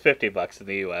 almost $50 in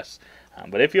the U.S.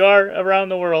 But if you are around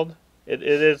the world,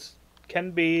 it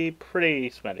can be pretty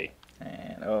spendy.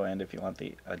 And if you want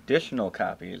the additional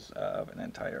copies of an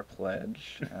entire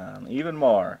pledge, even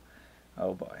more.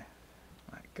 Oh boy,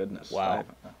 my goodness! Wow.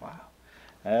 Wow.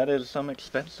 That is some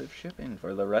expensive shipping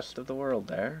for the rest of the world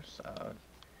there, so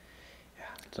yeah.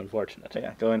 It's unfortunate. So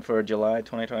yeah, going for July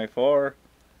 2024,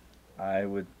 I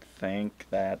would think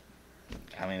that,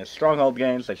 I mean, it's Stronghold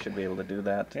Games, they should be able to do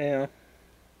that. Yeah.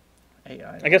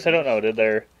 AI. I guess I don't know, did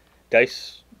their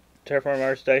Terraform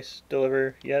Mars dice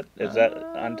deliver yet? Is that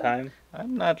on time?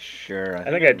 I'm not sure.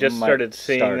 I think I just started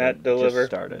seeing that deliver,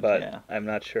 but yeah. I'm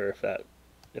not sure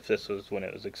if this was when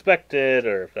it was expected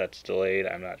or if that's delayed.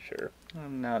 I'm not sure.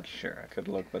 I'm not sure. I could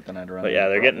look, but then I'd run. But yeah,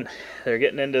 they're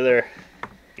getting into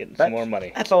some more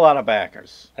money. That's a lot of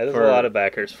backers. That is a lot of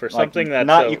backers for something that's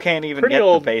not. You can't even get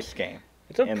the base game.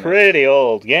 It's a pretty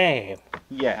old game.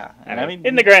 Yeah, I mean,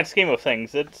 in the grand scheme of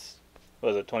things,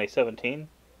 was it 2017,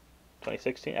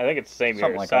 2016? I think it's the same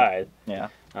year like size. Yeah.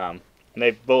 And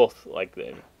they both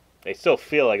they still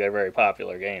feel like they're very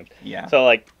popular games. Yeah. So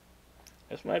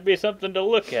this might be something to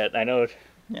look at. I know.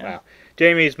 Yeah. Wow.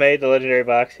 Jamie's made the legendary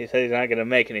box. He said he's not going to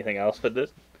make anything else, but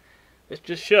this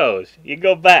just shows you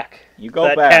go back.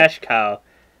 That cash cow.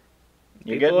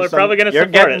 People are probably going to support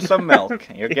it. You're getting some milk.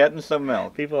 You're getting some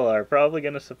milk. People are probably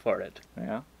going to support it.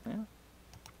 Yeah. Yeah.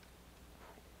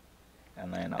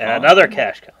 And then another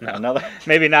cash cow. No, another.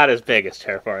 Maybe not as big as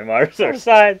Terraforming Mars or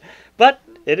side, but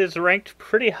it is ranked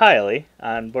pretty highly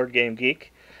on Board Game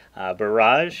Geek.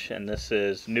 Barrage, and this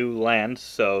is new lands,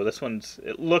 so this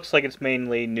it looks like it's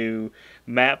mainly new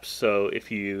maps, so if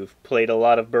you've played a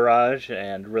lot of Barrage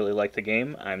and really like the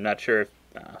game, I'm not sure if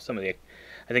I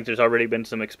think there's already been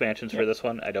some expansions for this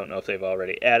one. I don't know if they've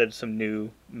already added some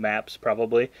new maps,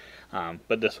 probably,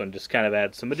 but this one just kind of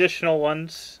adds some additional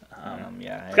ones.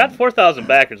 It's got 4,000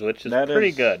 backers, which is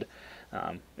pretty good.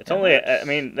 It's only, I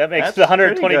mean, that makes the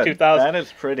 122,000. That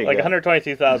is pretty good.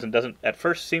 122,000 doesn't at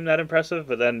first seem that impressive,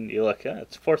 but then you look,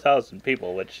 it's 4,000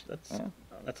 people, which that's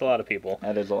a lot of people.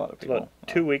 That is a lot of people. It's about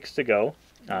 2 weeks to go.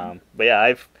 But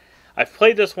yeah, I've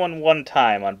played this one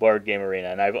time on Board Game Arena,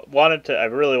 and I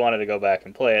really wanted to go back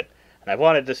and play it, and I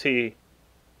wanted to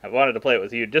play it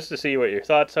with you just to see what your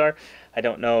thoughts are. I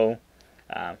don't know.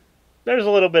 There's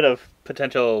a little bit of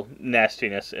potential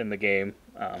nastiness in the game.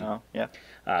 A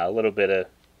little bit of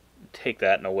take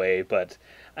that in a way, but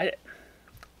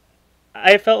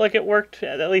I felt like it worked,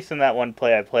 at least in that one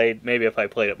play I played. Maybe if I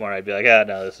played it more, I'd be like,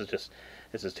 no, this is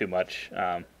too much.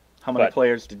 How many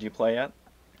players did you play at?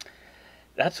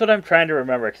 That's what I'm trying to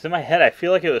remember, because in my head I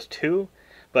feel like it was 2,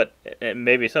 but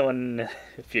maybe someone,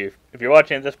 if you're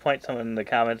watching at this point, someone in the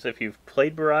comments, if you've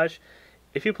played Barrage,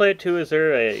 if you play it 2, is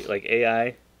there a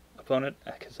AI opponent?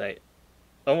 Because I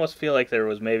almost feel like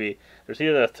there's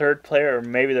either a third player or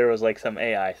maybe there was like some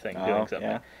AI thing doing something.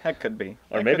 Yeah, that could be.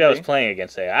 Or maybe I was playing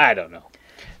against AI. I don't know.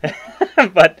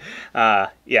 But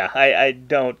I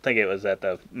don't think it was at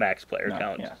the max player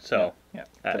count. It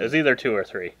was either 2 or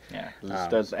 3. Yeah, this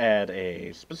does add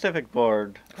a specific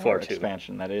board for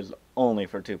expansion that is only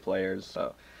for 2 players.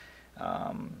 So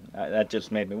that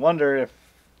just made me wonder if,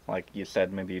 like you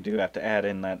said, maybe you do have to add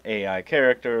in that AI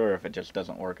character, or if it just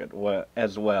doesn't work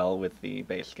as well with the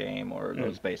base game or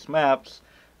those base maps.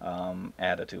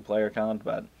 Add a 2-player count,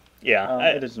 but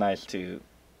it is nice to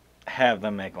have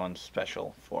them make one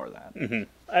special for that. Mm-hmm.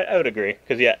 I would agree,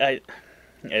 because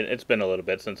it's been a little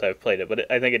bit since I've played it,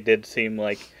 but I think it did seem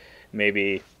like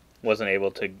maybe wasn't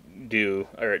able to do,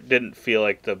 or it didn't feel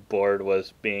like the board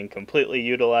was being completely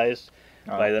utilized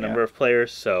by the number of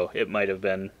players, so it might have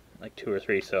been like 2 or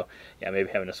 3, so maybe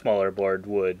having a smaller board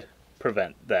would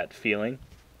prevent that feeling.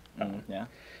 But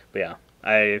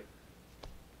I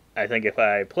think if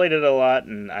I played it a lot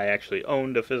and I actually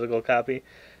owned a physical copy,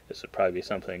 this would probably be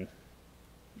something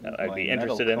that I'd be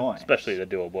interested in, especially the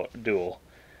dual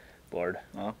board.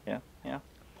 Oh, yeah.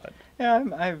 But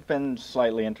I've been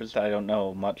slightly interested. I don't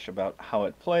know much about how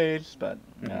it plays, but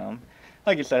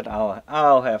like you said,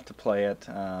 I'll have to play it,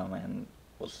 and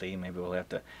we'll see. Maybe we'll have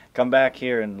to come back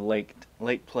here and late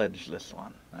pledge this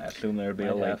one. I assume there'll be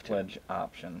a late pledge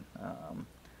option.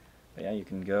 But you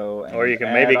can go. Or you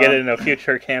can maybe get it in a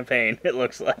future campaign, it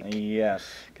looks like. Yes.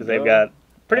 Because they've got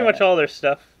pretty much all their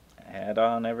stuff. Add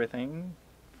on everything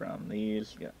from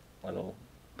these little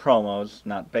promos,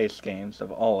 not base games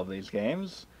of all of these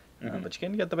games. But you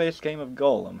can get the base game of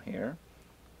Golem here.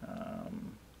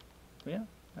 They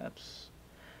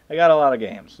got a lot of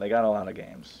games.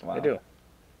 Wow. They do.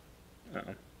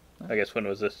 I guess when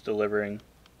was this delivering?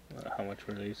 How much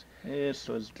were these? This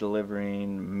was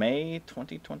delivering May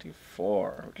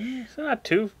 2024. So not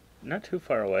too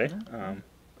far away. And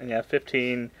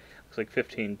 15 looks like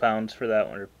 £15 for that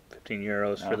one, or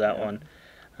 €15 for that one.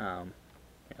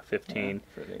 15.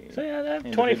 For the so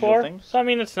 24. Things. So I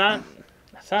mean, it's not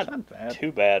bad.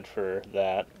 Too bad for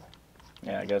that.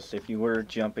 Yeah, I guess if you were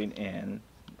jumping in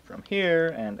from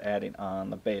here and adding on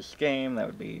the base game, that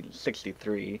would be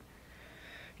 €63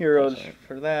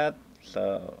 for that.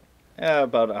 So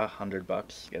about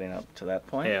 $100 getting up to that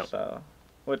point. Yeah. So,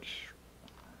 which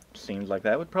seems like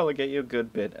that would probably get you a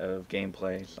good bit of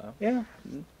gameplay. So yeah.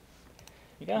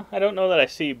 I don't know that I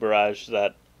see Barrage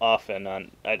that often on.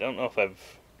 I don't know if I've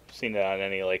seen it on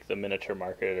any like the Miniature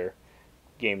Market or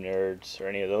Game Nerds or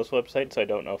any of those websites. I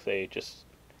don't know if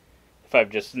I've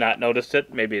just not noticed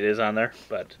it. Maybe it is on there,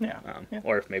 but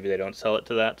or if maybe they don't sell it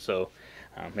to that. So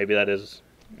maybe that is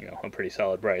a pretty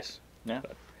solid price. Yeah.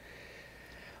 But,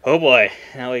 oh boy,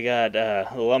 now we got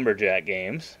Lumberjack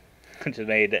Games, which has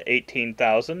made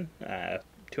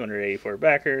 18,284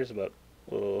 backers, about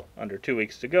a little under 2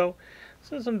 weeks to go.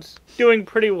 So it's doing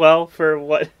pretty well for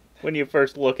when you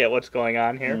first look at what's going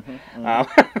on here.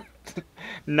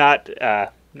 Not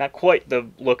quite the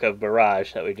look of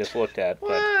Barrage that we just looked at. What?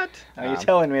 But, are you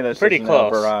telling me this pretty isn't close.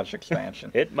 A Barrage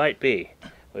expansion? It might be.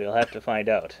 We'll have to find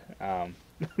out.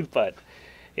 But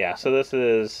yeah, so this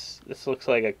looks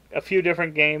like a few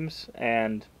different games,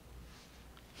 and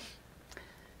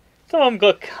some of them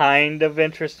look kind of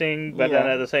interesting, but then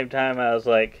at the same time I was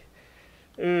like,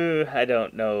 I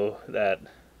don't know that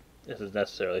this is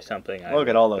necessarely something I look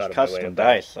at all those custom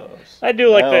dice. I do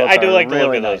like the look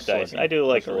of those dice. I do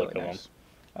like the look of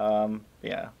them.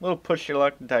 Little push your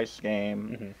luck dice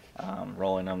game.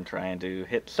 Rolling them, trying to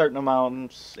hit certain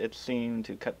amounts. It seemed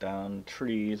to cut down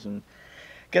trees and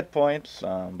get points,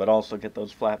 but also get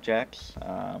those flapjacks.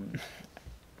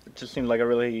 It just seemed like a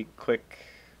really quick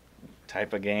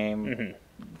type of game.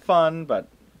 Fun, but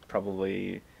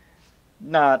probably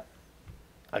not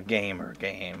a gamer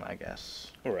game, I guess.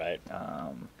 Right.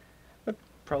 But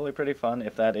probably pretty fun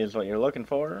if that is what you're looking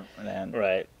for. And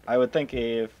right. I would think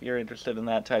if you're interested in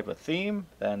that type of theme,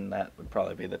 then that would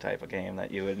probably be the type of game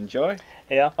that you would enjoy.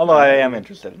 Yeah. Although I am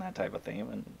interested in that type of theme,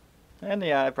 and And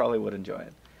yeah, I probably would enjoy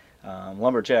it.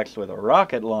 Lumberjacks with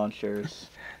rocket launchers.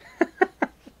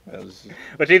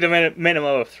 Which needs a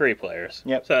minimum of 3 players.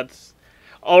 Yep. So that's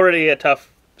already a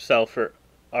tough sell for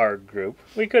our group.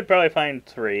 We could probably find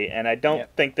 3, and I don't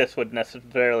think this would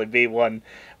necessarily be one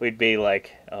we'd be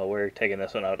like, oh, we're taking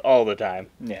this one out all the time.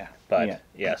 Yeah. But,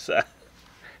 yes.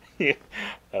 The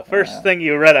first thing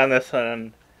you read on this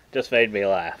one just made me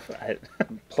laugh. I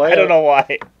don't know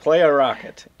why. Play a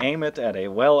rocket. Aim it at a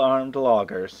well-armed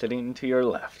logger sitting to your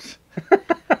left.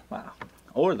 Wow.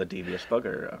 Or the devious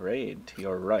bugger arrayed to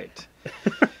your right.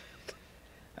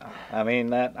 I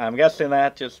mean, I'm guessing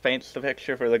that just paints the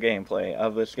picture for the gameplay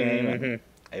of this game. Mm-hmm. And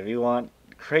if you want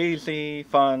crazy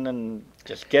fun and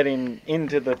just getting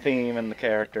into the theme and the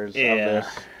characters of this,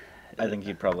 I think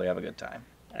you'd probably have a good time.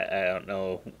 I don't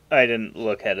know. I didn't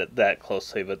look at it that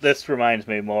closely, but this reminds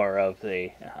me more of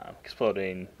the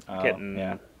exploding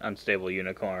kitten, unstable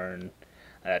unicorn,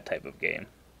 that type of game.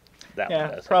 That one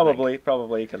does,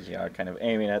 probably because you are kind of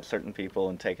aiming at certain people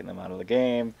and taking them out of the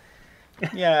game.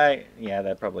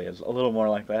 That probably is a little more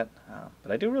like that.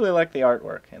 But I do really like the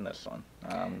artwork in this one.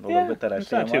 The little bit that I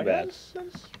see, not too bad.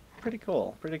 That's pretty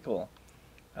cool.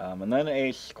 And then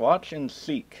a Squatch and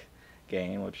Seek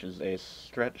game, which is a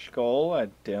stretch goal. I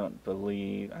don't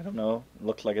know.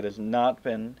 Looks like it has not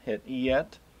been hit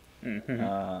yet.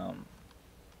 Mm-hmm.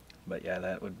 But yeah,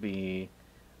 that would be.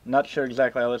 Not sure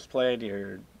exactly how this played.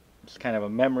 It's kind of a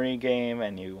memory game,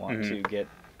 and you want to get.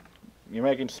 You're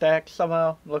making stacks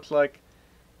somehow. Looks like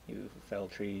you fell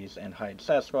trees and hide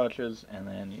Sasquatches, and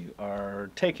then you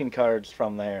are taking cards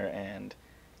from there, and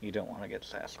you don't want to get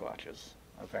Sasquatches,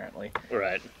 apparently.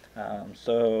 Right.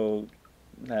 So.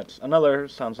 That's another,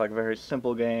 sounds like a very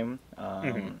simple game.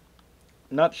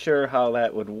 Not sure how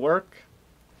that would work.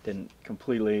 Didn't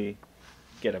completely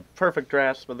get a perfect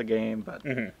grasp of the game, but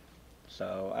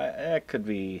so it could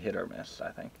be hit or miss, I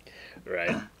think. Right.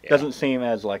 Yeah. Doesn't seem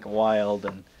as like wild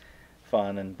and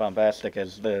fun and bombastic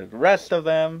as the rest of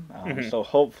them, so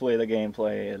hopefully the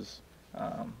gameplay is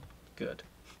good.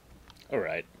 All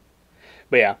right.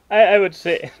 But yeah, I would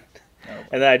say,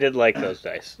 and I did like those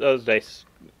dice. Those dice,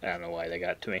 I don't know why they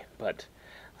got to me, but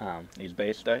these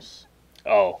base dice.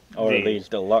 Or these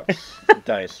deluxe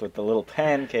dice with the little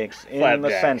pancakes in the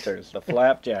Flapjacks. centers, the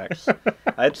flapjacks.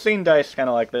 I'd seen dice kind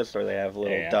of like this where they have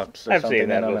little ducks or something in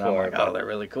them, and I'm like, oh, they're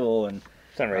really cool. And for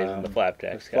some reason, the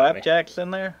flapjacks got flapjacks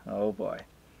in there? Oh boy.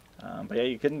 But yeah,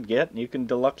 you can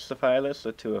deluxify this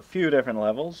to a few different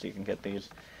levels. You can get these,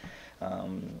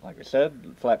 like I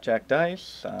said, flapjack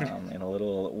dice in a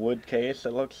little wood case,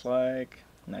 it looks like.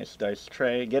 Nice dice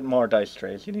tray. Get more dice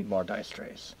trays. You need more dice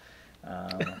trays.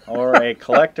 Or a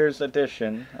collector's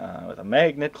edition with a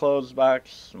magnet closed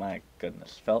box. My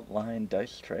goodness, felt line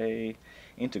dice tray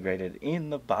integrated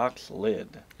in the box lid.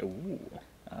 Ooh.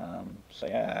 So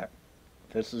yeah,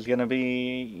 this is gonna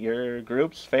be your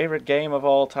group's favorite game of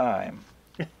all time.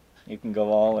 You can go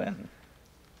all in,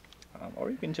 or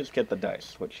you can just get the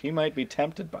dice, which you might be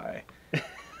tempted by.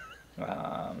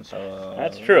 So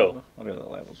that's true. What are the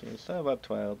levels here? So about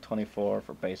 12, 24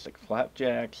 for basic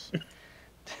flapjacks.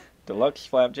 Deluxe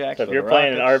flapjacks. So if you're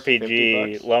playing an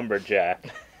RPG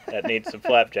Lumberjack that needs some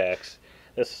flapjacks,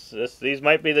 these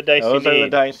might be the dice you need. Those are the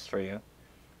dice for you.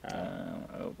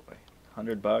 Oh boy,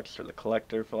 $100 for the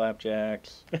collector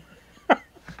flapjacks.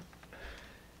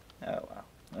 Oh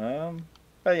wow.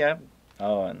 But yeah.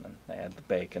 Oh, and then they had the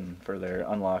bacon for their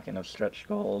unlocking of stretch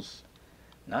goals.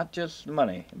 Not just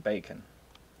money, bacon.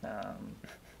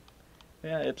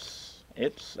 Yeah, it's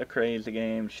a crazy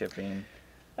game. Shipping.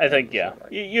 I think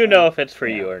you know if it's for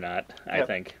you or not. I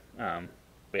think. And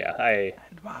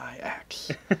my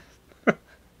axe.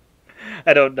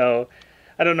 I don't know.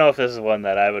 I don't know if this is one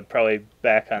that I would probably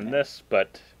back on this,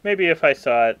 but maybe if I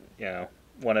saw it,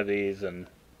 one of these, and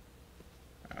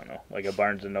I don't know, like a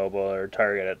Barnes and Noble or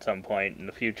Target at some point in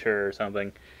the future or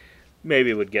something,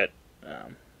 maybe would get.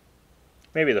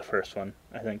 Maybe the first one,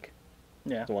 I think.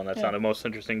 Yeah. The one that sounded most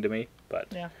interesting to me, but.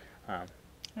 Yeah.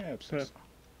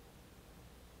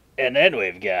 And then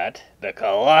we've got the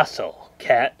Colossal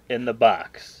Cat in the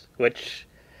Box, which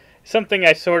something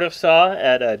I sort of saw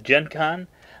at Gen Con,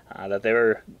 that they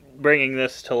were bringing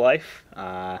this to life,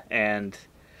 and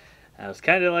I was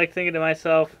kind of like thinking to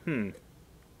myself,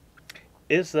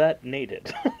 is that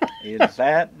needed? Is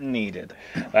that needed?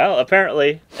 Well,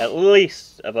 apparently, at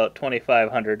least about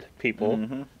 2,500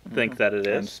 people think that it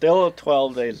is. And still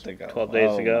 12 days to go. 12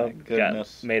 days to go. My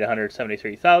goodness. Made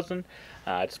 173,000.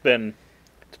 It's been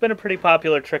a pretty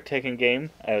popular trick-taking game,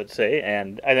 I would say,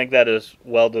 and I think that is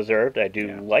well-deserved. I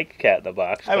do like Cat in the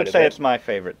Box. I would say it's my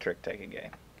favorite trick-taking game.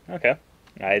 Okay.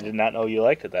 I did not know you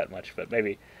liked it that much, but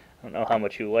maybe I don't know how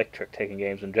much you like trick-taking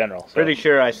games in general. So. Pretty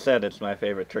sure I said it's my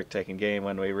favorite trick-taking game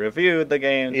when we reviewed the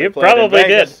games. You probably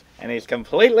did. And he's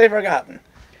completely forgotten.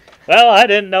 Well, I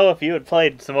didn't know if you had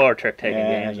played some more trick-taking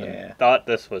games and thought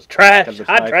this was trash. It's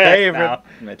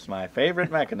it's my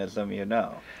favorite mechanism, you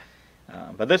know.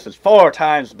 But this is 4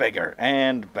 times bigger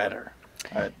and better.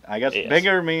 I guess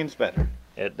bigger means better.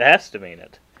 It has to mean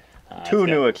it. 2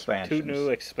 new expansions. 2 new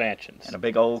expansions. And a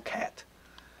big old cat.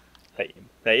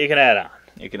 That you can add on.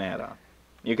 You can add on.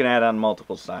 You can add on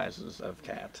multiple sizes of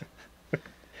cat.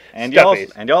 And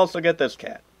you also get this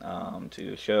cat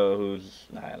to show who's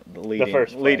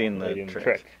leading the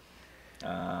trick.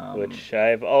 Which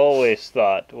I've always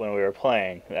thought when we were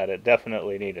playing that it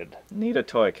definitely needed. Need a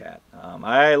toy cat.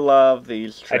 I love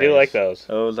these trays. I do like those.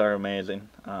 Those are amazing.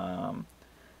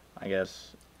 I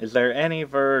guess, is there any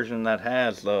version that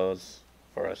has those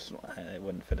for us? It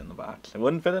wouldn't fit in the box. It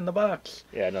wouldn't fit in the box.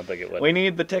 Yeah, I don't think it would. We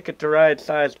need the Ticket to Ride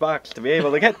sized box to be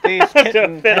able to get these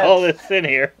kitten to fit all this in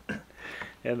here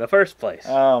in the first place.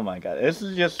 Oh my god, this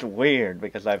is just weird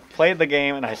because I've played the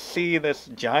game and I see this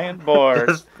giant board.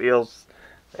 This feels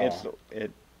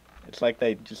It's like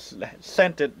they just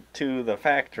sent it to the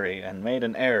factory and made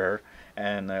an error,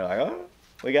 and they're like, "Oh,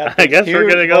 we got." I guess we're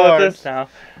gonna go with this now.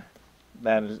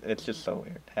 It's just so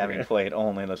weird having played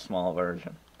only the small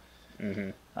version. Mm-hmm.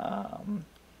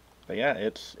 But yeah,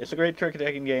 it's a great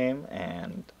trick-taking game,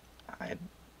 and oh my god,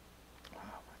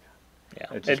 yeah,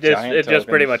 it just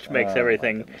pretty much makes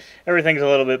everything's a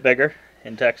little bit bigger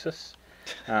in Texas.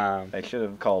 They should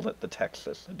have called it the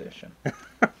Texas edition.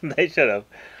 They should have.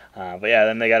 But yeah,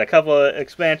 then they got a couple of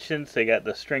expansions. They got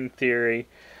the string theory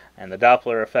and the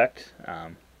Doppler effect.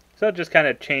 So it just kind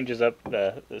of changes up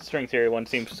the string theory one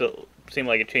seems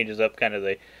like it changes up kind of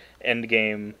the end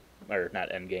game, or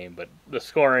not end game, but the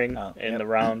scoring in the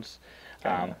rounds.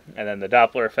 And then the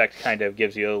Doppler effect kind of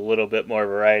gives you a little bit more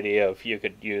variety of you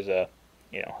could use a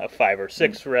 5 or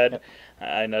 6 red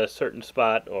in a certain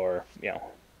spot, or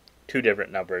 2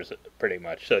 different numbers pretty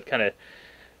much. So it kind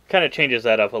of changes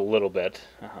that up a little bit,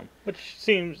 which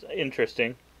seems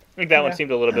interesting. I think that one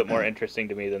seemed a little bit more interesting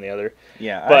to me than the other.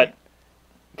 Yeah, but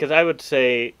because I would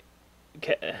say,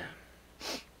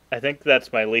 I think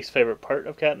that's my least favorite part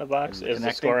of Cat in the Box is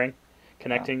the scoring,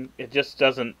 connecting. It just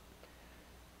doesn't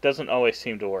always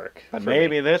seem to work. But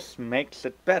maybe this makes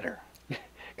it better.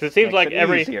 Because it seems like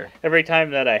every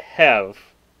time that I have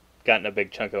gotten a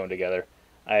big chunk of them together,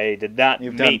 I did not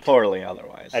You've done poorly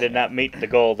otherwise. I did not meet the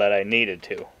goal that I needed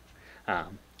to.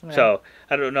 So,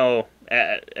 I don't know,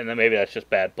 and then maybe that's just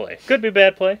bad play. Could be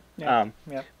bad play.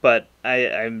 But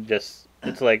I'm just,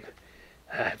 it's like,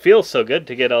 it feels so good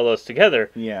to get all those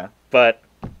together. Yeah. But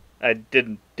I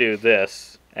didn't do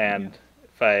this, and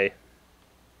if I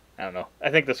don't know. I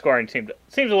think the scoring seems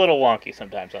a little wonky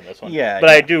sometimes on this one. Yeah. But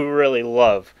I do really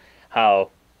love how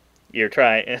you're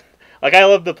trying. Like, I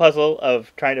love the puzzle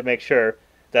of trying to make sure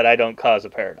that I don't cause a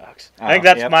paradox. I think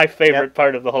that's my favorite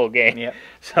part of the whole game. Yep.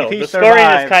 So the scoring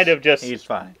is kind of just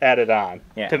added on.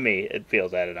 Yeah. To me, it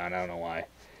feels added on. I don't know why.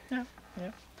 Yeah.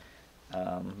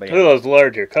 But look at those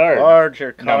larger cards.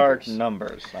 Larger card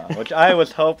numbers, which I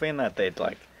was hoping that they'd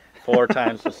 4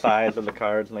 times the size of the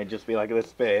cards, and they'd just be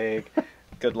this big.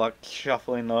 Good luck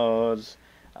shuffling those.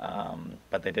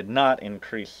 But they did not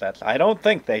increase that. I don't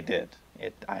think they did.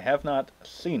 I have not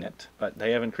seen it, but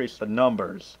they have increased the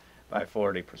numbers by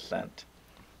 40%,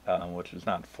 which is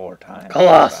not 4 times.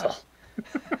 Colossal.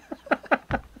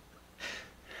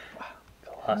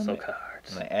 Colossal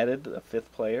cards. And they added the 5th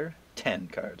player 10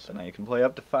 cards. So now you can play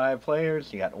up to 5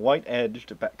 players. You got white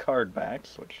edged card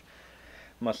backs, which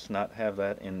must not have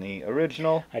that in the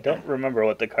original. I don't remember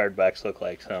what the card backs look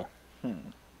like, so. A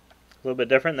little bit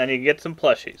different. Then you can get some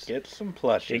plushies.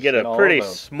 You get a pretty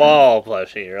small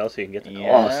plushie, or else you can get the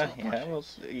Colossal. Yeah, we'll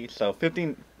see. So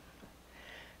 $59,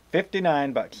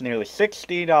 nearly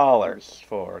 $60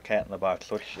 for Cat in the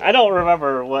Box. Which I don't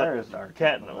remember what. Where is our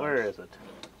Where is it?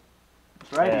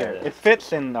 It's right here. It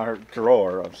fits in our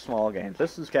drawer of small games.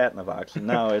 This is Cat in the Box. And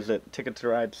now, is it Ticket to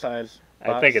Ride size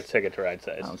box? I think it's Ticket to Ride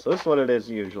size. So this is what it is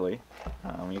usually.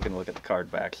 You can look at the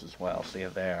card backs as well, see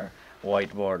if they are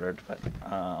white bordered. But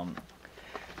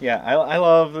yeah, I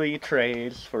love the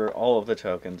trays for all of the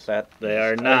tokens. They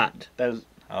are not.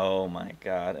 Oh my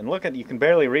god! And look you can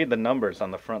barely read the numbers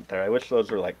on the front there. I wish those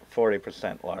were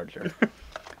 40% larger.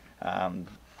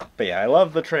 But yeah, I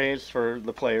love the trays for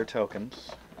the player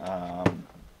tokens.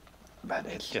 But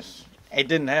it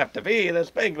didn't have to be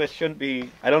this big. This shouldn't be.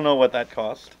 I don't know what that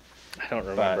cost. I don't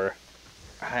remember.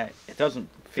 It doesn't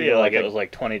feel like it was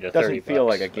 $20 to $30. It doesn't feel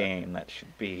like a game that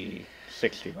should be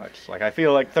 $60. I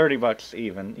feel like $30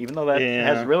 even though that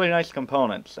has really nice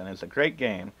components and it's a great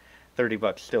game.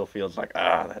 $30 still feels like,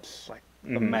 that's like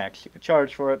the max you could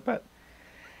charge for it, but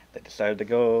they decided to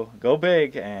go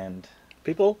big and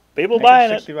people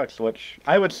buying it. $60, which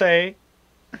I would say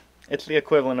it's the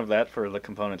equivalent of that for the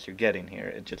components you're getting here.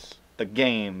 It just, the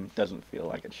game doesn't feel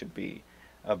like it should be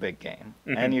a big game.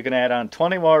 And you can add on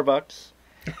 20 more bucks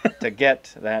to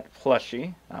get that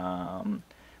plushie,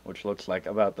 which looks like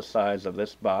about the size of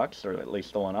this box, or at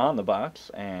least the one on the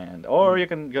box, or you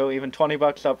can go even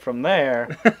 $20 up from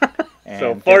there.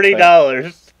 So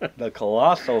 $40. The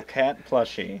Colossal Cat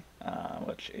plushie,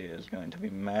 which is going to be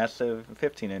massive,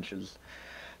 15 inches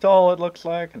tall it looks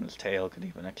like, and his tail could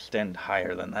even extend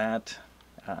higher than that,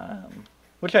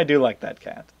 which I do like that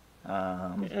cat.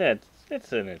 Yeah,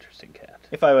 it's an interesting cat.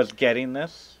 If I was getting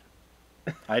this,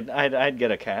 I'd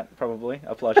get a cat, probably,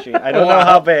 a plushie. I don't know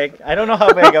how big. I don't know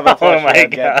how big of a plushie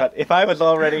I'd get, but if I was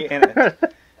already in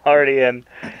it,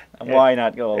 why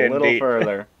not go a little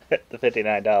further? The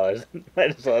 $59.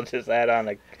 Might as well just add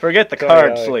on forget the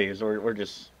card sleeves.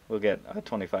 We'll get a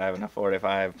 25 and a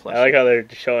 45 plushie. I like how they're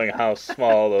showing how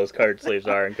small those card sleeves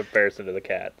are in comparison to the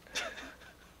cat.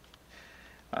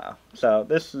 Wow. So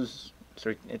this is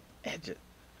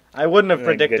I wouldn't have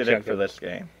predicted it for this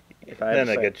game. Then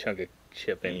a good chunk of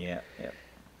shipping. Yeah.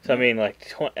 So I mean,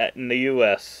 like in the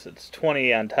U.S., it's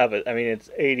 20 on top of it. I mean, it's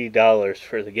 $80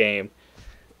 for the game.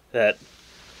 That,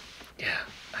 yeah,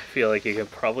 I feel like you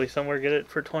could probably somewhere get it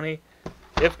for 20,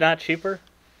 if not cheaper,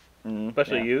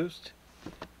 especially used.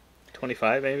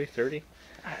 25 maybe 30.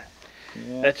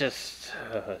 Yeah. That just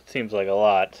seems like a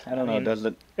lot. I don't know. Does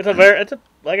it?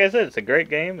 Like I said, it's a great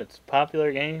game. It's a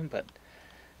popular game, but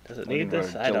does it need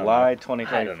this? I don't know. July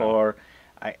 2024.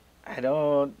 I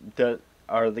don't.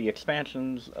 Are the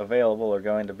expansions available or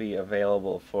going to be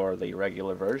available for the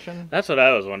regular version? That's what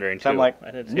I was wondering too. So I'm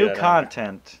like, new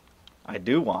content. I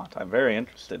do want. I'm very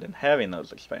interested in having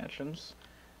those expansions,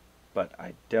 but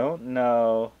I don't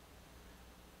know.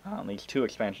 These two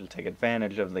expansions take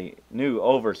advantage of the new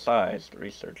oversized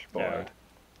research board,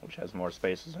 which has more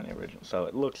spaces than the original. So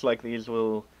it looks like these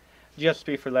will just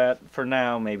be for that. For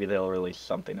now, maybe they'll release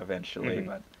something eventually,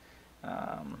 but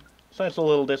so it's a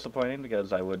little disappointing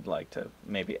because I would like to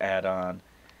maybe add on.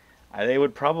 They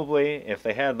would probably, if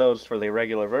they had those for the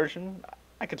regular version,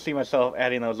 I could see myself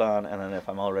adding those on, and then if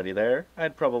I'm already there,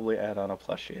 I'd probably add on a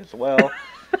plushie as well.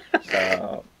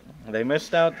 So they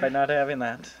missed out by not having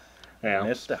that. Yeah.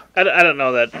 Missed out. I don't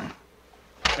know that.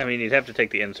 I mean, you'd have to take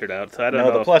the insert out, so I don't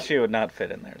know. No, the plushie would not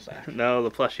fit in there, Zach. No,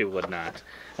 the plushie would not.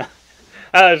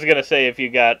 I was going to say if you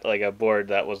got like a board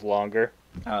that was longer.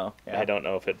 Oh, yeah. I don't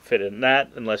know if it fit in that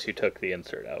unless you took the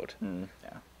insert out.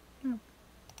 Yeah.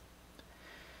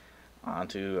 On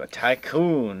to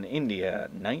Tycoon, India,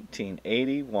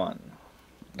 1981.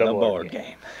 The board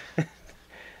game.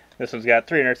 This one's got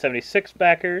 376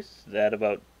 backers at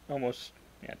about almost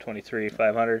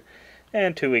 23,500,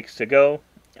 and 2 weeks to go.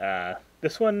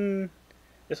 This one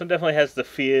definitely has the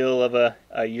feel of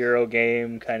a Euro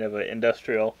game, kind of an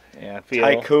industrial feel.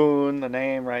 Tycoon, the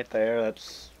name right there.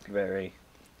 That's very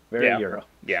Euro.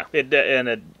 Yeah,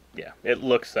 it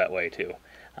looks that way too.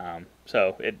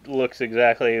 So it looks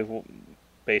exactly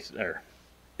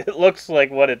it looks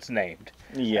like what it's named.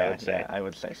 Yeah, I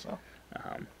would say so.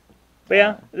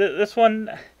 But this one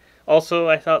also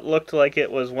I thought looked like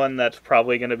it was one that's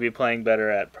probably going to be playing better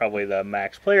at probably the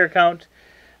max player count,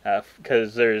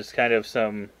 because there's kind of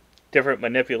some different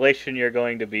manipulation. You're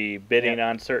going to be bidding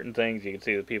on certain things. You can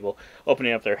see the people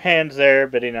opening up their hands there,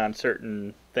 bidding on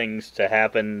certain things to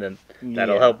happen, and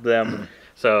that'll help them.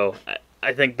 So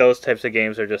I think those types of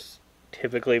games are just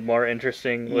typically more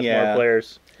interesting with more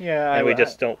players. Yeah, and we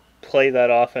just don't play that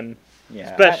often. Yeah,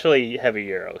 especially heavy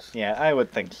Euros. Yeah, I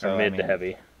would think so. Or mid to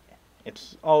heavy.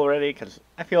 It's already, because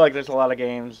I feel like there's a lot of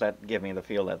games that give me the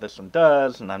feel that this one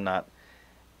does, and I'm not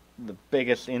the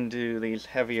biggest into these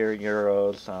heavier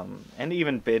Euros, and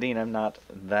even bidding I'm not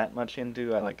that much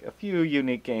into. I like a few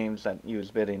unique games that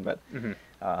use bidding, but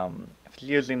if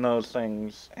using those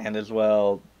things, and as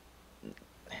well,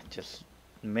 just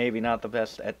maybe not the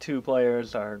best at 2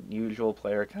 players, our usual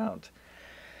player count.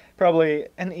 Probably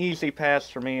an easy pass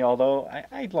for me, although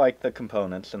I like the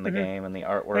components in the game and the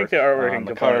artwork. I think the artwork and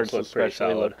the components cards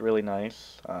especially looked really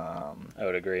nice. I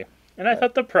would agree. And I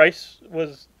thought the price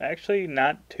was actually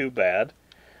not too bad.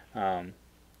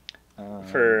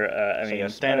 For a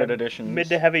standard edition, mid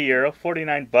to heavy Euro,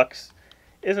 $49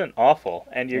 isn't awful,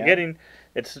 and you're getting.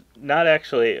 It's not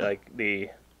actually like the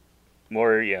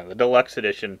more the deluxe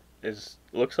edition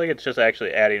looks like it's just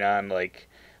actually adding on like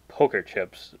poker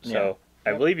chips. So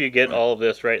I believe you get all of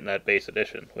this right in that base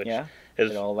edition, which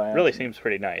really seems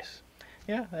pretty nice.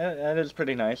 Yeah, that is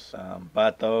pretty nice.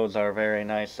 But those are very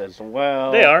nice as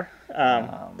well. They are.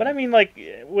 But I mean, like,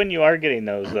 when you are getting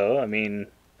those, though, I mean,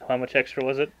 how much extra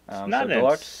was it? It's not so an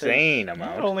deluxe insane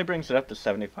amount. It only brings it up to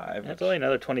 75. It's only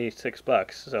another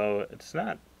 $26, so it's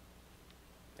not.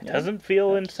 It doesn't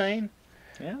feel insane.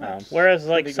 Yeah. Whereas,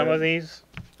 like, some good. of these.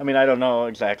 I mean, I don't know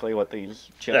exactly what these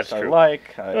chips are true.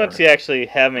 like. Once you actually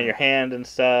have them in your hand and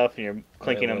stuff, and you're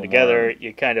clinking them together,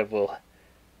 you kind of will.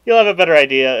 You'll have a better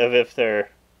idea of if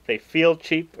they feel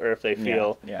cheap or if they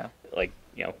feel like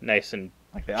nice and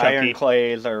like the chunky. iron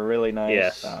clays are really nice.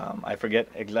 Yes. I forget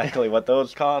exactly what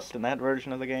those cost in that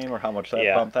version of the game or how much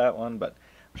that bumped that one, but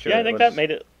I'm sure I think that made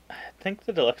it. I think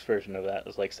the deluxe version of that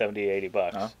was like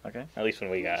 $70-$80. Oh, okay. At least when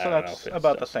we got. So that's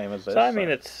about the same as this. So I mean,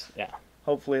 it's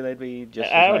Hopefully they'd be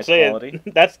just I as would nice say quality.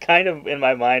 That's kind of in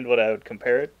my mind what I would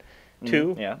compare it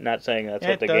to. Yeah. Not saying that's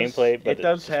what the gameplay, but it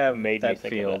does have made that me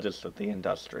think feel of just with the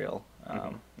industrial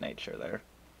nature there.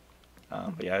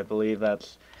 But yeah, I believe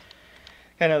that's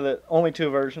kind of the only two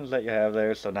versions that you have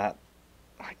there, so not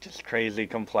like just crazy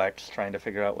complex trying to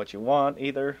figure out what you want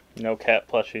either. No cat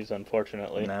plushies,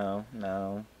 unfortunately.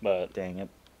 No. But dang it.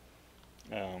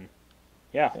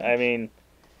 I mean,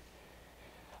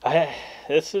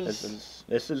 this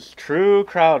is true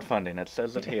crowdfunding. It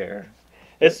says it here.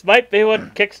 This might be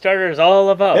what Kickstarter is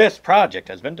all about. This project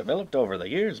has been developed over the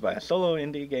years by a solo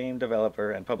indie game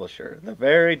developer and publisher. The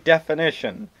very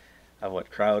definition of what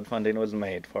crowdfunding was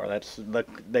made for.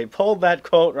 They pulled that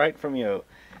quote right from you.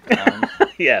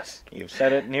 Yes. You've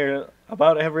said it near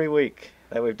about every week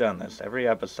that we've done this, every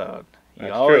episode. You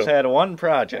That's always true. had one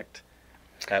project.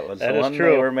 That was the one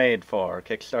true. they were made for.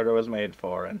 Kickstarter was made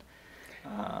for. And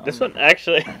this one,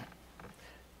 actually, I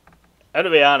have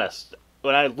to be honest,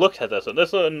 when I looked at this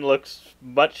one looks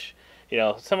much,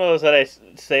 some of those that I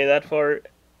say that for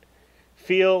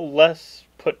feel less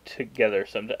put together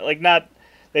sometimes. Like,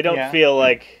 they don't feel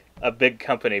like a big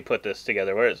company put this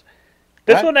together, whereas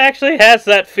this one actually has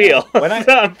that feel.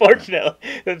 Unfortunately,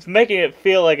 it's making it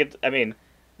feel like it's, I mean,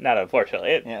 not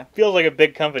unfortunately, it feels like a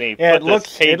big company put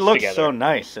this page together. It looks so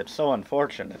nice. It's so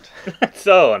unfortunate. It's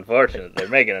so unfortunate. They're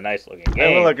making a nice looking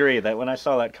game. I will agree that when I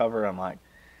saw that cover, I'm like,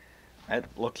 that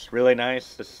looks really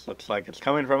nice. This looks like it's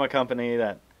coming from a company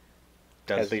that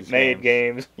does these made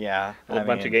games. Yeah. A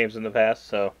bunch of games in the past,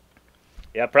 so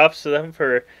yeah, props to them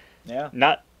for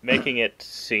not making it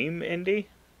seem indie.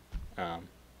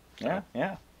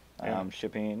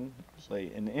 Shipping,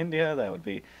 say in India, that would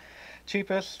be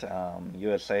cheapest.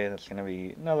 USA, that's going to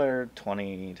be another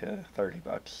 $20 to $30,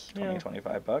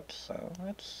 $25. So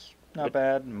that's not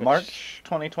bad. March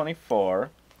 2024.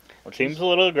 Which seems a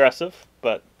little aggressive,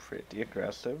 but pretty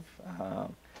aggressive.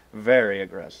 Very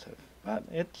aggressive. But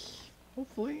it's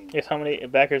hopefully. Yes, how many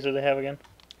backers do they have again?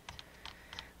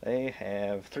 They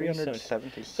have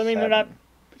 377. So I mean, they're not.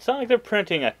 It's not like they're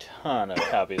printing a ton of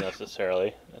copies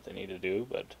necessarily that they need to do,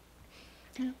 but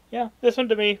yeah, this one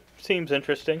to me seems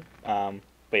interesting. But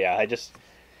yeah,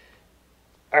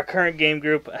 our current game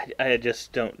group, I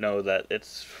just don't know that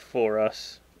it's for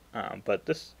us. But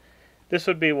this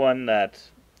would be one that,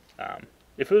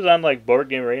 if it was on like Board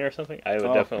Game Arena or something, I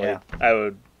would definitely, I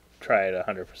would try it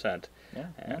 100%. Yeah,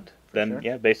 and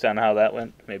then based on how that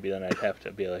went, maybe then I'd have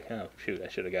to be like, oh shoot, I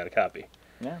should have got a copy.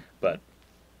 Yeah, but.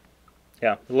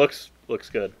 Yeah, it looks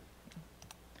good.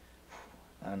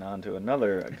 And on to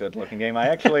another good-looking game. I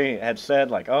actually had said,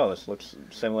 like, oh, this looks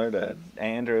similar to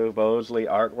Andrew Bosley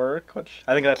artwork, which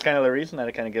I think that's kind of the reason that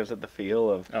it kind of gives it the feel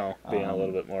of... being a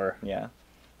little bit more... Yeah.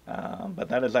 But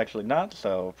that is actually not,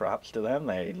 so props to them.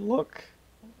 They look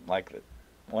like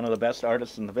one of the best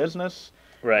artists in the business.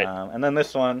 Right. And then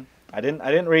this one, I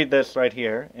didn't read this right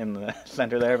here in the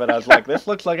center there, but I was like, this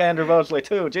looks like Andrew Bosley,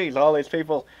 too. Geez, all these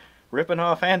people... ripping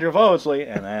off Andrew Bosley,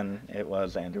 and then it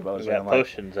was Andrew Bosley. We got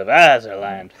Potions of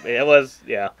Azerland. It was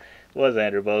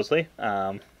Andrew Bosley.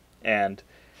 And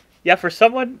yeah, for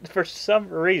some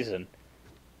reason,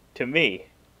 to me,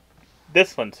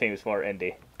 this one seems more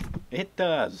indie. It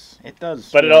does.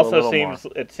 But it also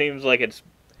seems like it's.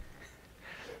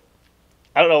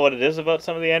 I don't know what it is about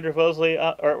some of the Andrew Bosley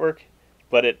artwork,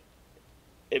 but it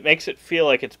makes it feel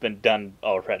like it's been done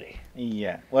already.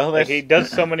 Yeah. Well, like he does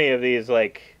so many of these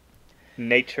like.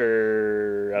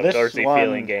 Nature outdoorsy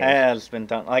feeling games. This one has been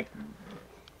done like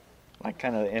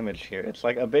kind of the image here. It's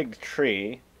like a big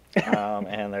tree,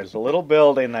 and there's a little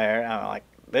building there. And I'm like,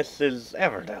 this is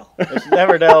Everdell. This is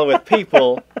Everdell with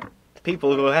people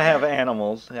who have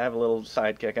animals, have little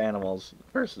sidekick animals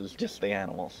versus just the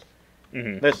animals.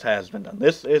 Mm-hmm. This has been done.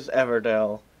 This is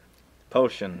Everdell,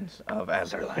 Potions of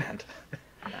Azerland.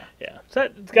 Yeah, so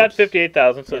it's got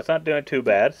 58,000, so it's not doing too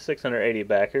bad. 680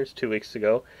 backers 2 weeks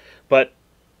ago. But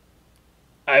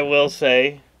I will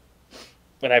say,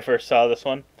 when I first saw this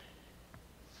one,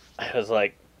 I was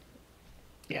like,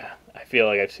 yeah, I feel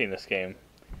like I've seen this game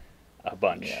a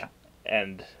bunch. Yeah.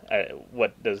 And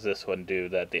what does this one do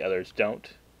that the others don't?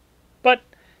 But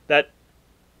that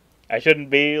I shouldn't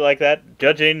be like that,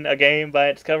 judging a game by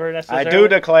its cover necessarily. I do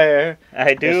declare.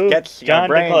 I do. This gets John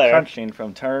your brain DeClaire. crunching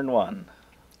from turn one.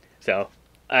 So,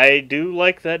 I do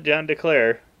like that John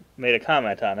DeClaire made a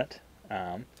comment on it.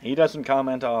 He doesn't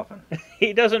comment often.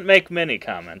 He doesn't make many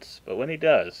comments, but when he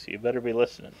does, you better be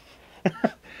listening.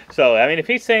 So, I mean, if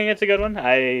he's saying it's a good one,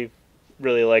 I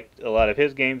really liked a lot of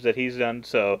his games that he's done.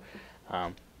 So,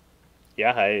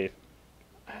 yeah,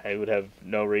 I would have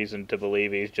no reason to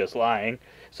believe he's just lying.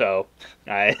 So,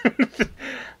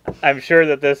 I'm sure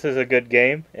that this is a good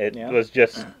game. It was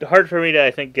just hard for me to,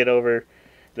 I think, get over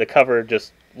the cover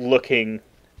just looking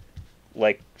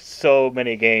like so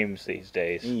many games these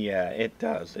days. Yeah, it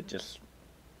does. It just...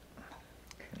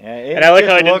 Yeah, and I like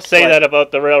how I didn't say that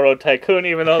about the Railroad Tycoon,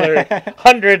 even though there are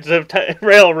hundreds of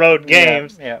railroad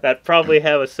games that probably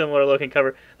have a similar looking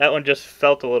cover. That one just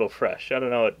felt a little fresh. I don't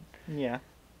know. Yeah.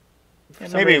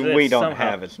 Maybe we don't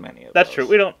have as many of That's those. true.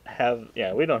 We don't have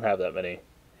that many.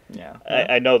 Yeah.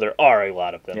 I know there are a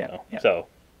lot of them, though. Yeah. So.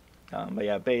 But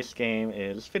yeah, base game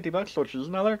is $50, which is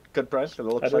another good price because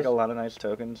it looks like a lot of nice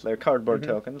tokens. They're cardboard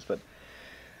tokens, but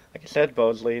like I said,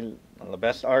 Bosley, one of the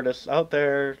best artists out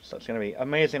there, so it's going to be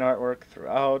amazing artwork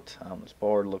throughout. This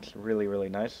board looks really, really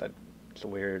nice. It's a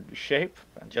weird shape,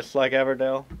 just like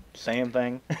Everdell. Same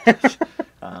thing. But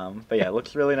yeah, it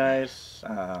looks really nice.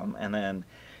 And then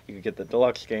you can get the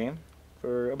deluxe game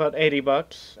for about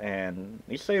 $80, and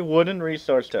these say wooden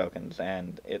resource tokens,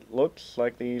 and it looks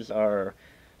like these are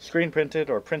screen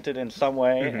printed or printed in some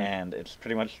way, and it's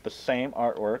pretty much the same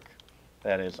artwork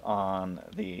that is on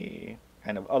the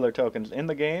kind of other tokens in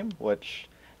the game, which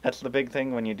that's the big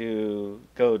thing when you do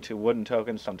go to wooden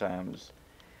tokens. Sometimes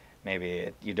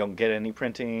maybe you don't get any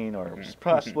printing or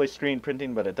possibly screen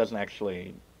printing, but it doesn't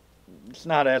actually, it's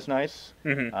not as nice.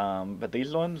 But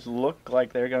these ones look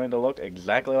like they're going to look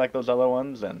exactly like those other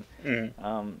ones, and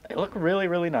they look really,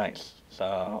 really nice.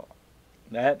 So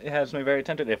that has me very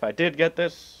tempted. If I did get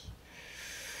this,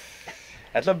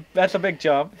 that's a big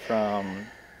jump from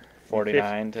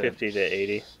 49 to 50 to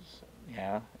 80.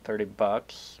 Yeah,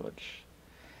 $30, which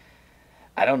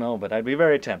I don't know, but I'd be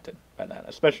very tempted by that,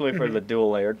 especially for the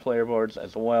dual layered player boards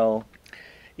as well.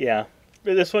 Yeah,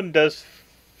 but this one does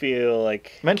feel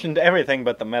like mentioned everything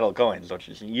but the metal coins, which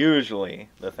is usually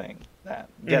the thing that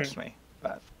gets me.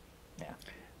 But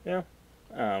yeah,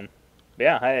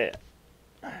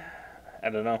 I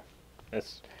don't know.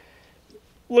 This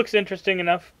looks interesting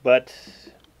enough, but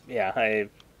yeah,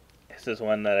 this is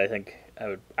one that I think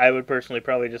I would personally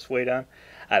probably just wait on.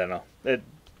 I don't know. It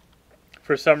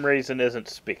for some reason isn't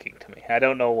speaking to me. I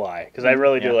don't know why, because I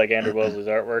really do like Andrew Bosley's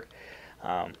artwork.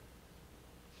 But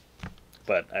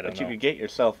I don't know. But you could get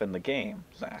yourself in the game,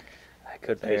 Zach. I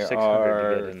could pay $600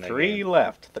 to get in the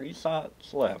game. Three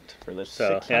slots left for this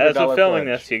 $600 yeah, as we're filming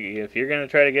pledge. this, if you're going to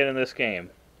try to get in this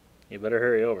game, you better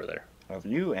hurry over there. Of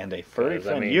you and a furry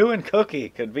friend, you and Cookie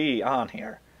could be on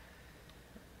here.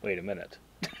 Wait a minute.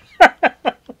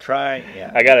 Try,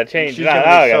 yeah. I gotta change. She's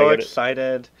gonna be so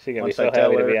excited. She's gonna be so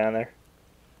happy to be on there.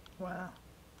 Wow.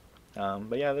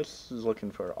 But yeah, this is looking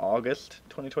for August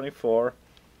 2024.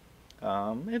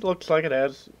 It looks like it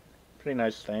has pretty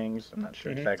nice things. I'm not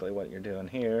sure exactly what you're doing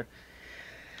here,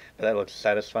 but that looks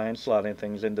satisfying. Slotting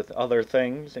things into other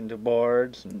things, into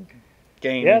boards and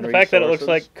game. Yeah, the fact that it looks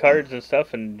like cards and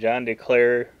stuff, and John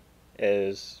DeClaire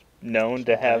is known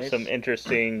to have some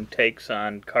interesting takes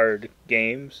on card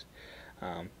games.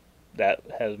 That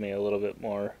has me a little bit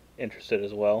more interested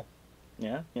as well.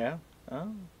 Yeah.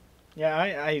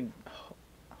 I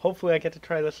hopefully I get to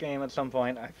try this game at some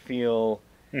point. I feel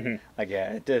like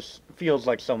it just feels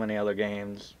like so many other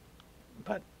games,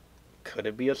 but could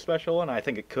it be a special one? I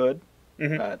think it could,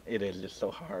 but it is just so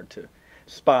hard to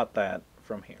spot that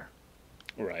from here.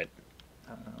 Right.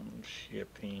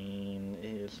 Shipping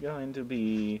is going to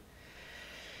be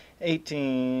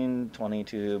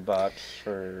 $22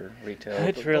 for retail.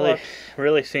 It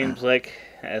really seems like,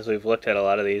 as we've looked at a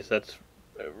lot of these, that's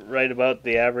right about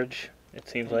the average. It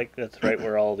seems like that's right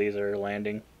where all these are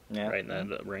landing. Yeah. Right in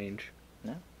that range.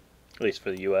 Yeah. At least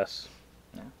for the U.S.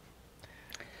 Yeah.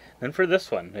 And for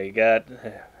this one, you got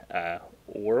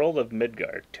World of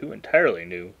Midgard, 2 entirely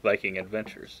new Viking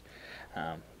adventures.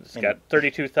 It's got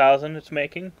 32,000 it's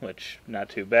making, which not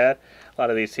too bad. A lot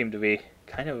of these seem to be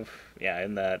kind of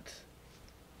in that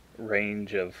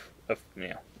range of a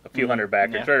few hundred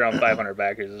backers, right around 500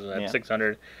 backers, isn't that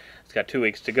 600? It's got 2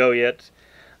 weeks to go yet.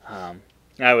 And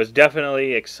I was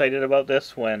definitely excited about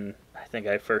this when I think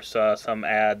I first saw some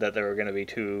ad that there were going to be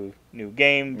 2 new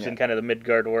games in kind of the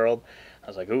Midgard world. I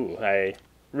was like, ooh, I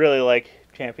really like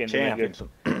Champions of Midgard.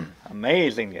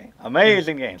 Amazing game.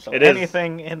 Amazing game. So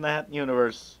anything in that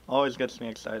universe always gets me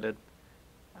excited.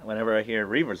 Whenever I hear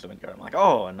Reavers of Midgard, I'm like,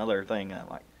 oh, another thing. And I'm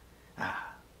like,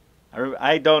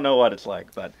 I don't know what it's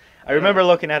like, but I remember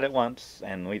looking at it once,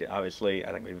 and we obviously,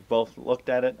 I think we've both looked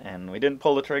at it, and we didn't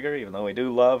pull the trigger, even though we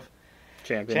do love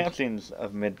Champions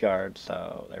of Midgard,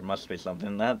 so there must be something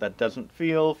in that doesn't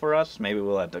feel for us. Maybe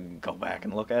we'll have to go back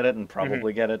and look at it and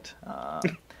probably get it.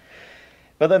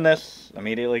 But then this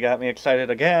immediately got me excited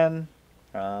again.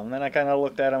 Then I kind of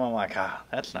looked at him, I'm like,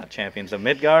 that's not Champions of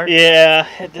Midgard. Yeah,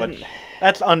 it didn't.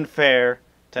 That's unfair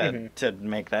to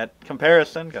make that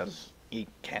comparison, because you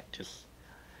can't just...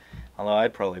 Although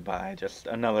I'd probably buy just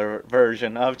another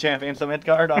version of Champions of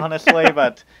Midgard, honestly,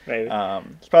 but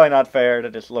it's probably not fair to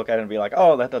just look at it and be like,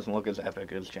 oh, that doesn't look as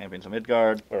epic as Champions of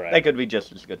Midgard. Right. They could be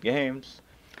just as good games.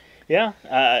 Yeah,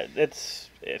 it's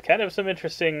kind of some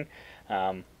interesting...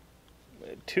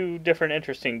 2 different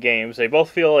interesting games. They both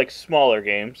feel like smaller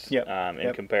games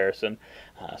in comparison.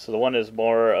 So the one is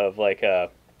more of like a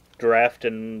draft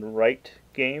and write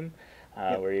game,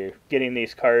 where you're getting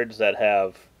these cards that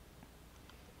have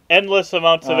endless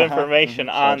amounts of information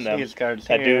on them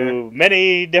that do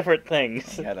many different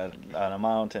things. You got an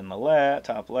amount in the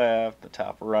top left, the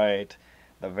top right,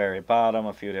 the very bottom,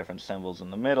 a few different symbols in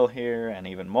the middle here, and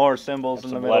even more symbols in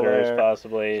the middle letters, there.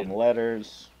 possibly. Some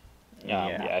letters.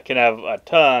 It can have a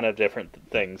ton of different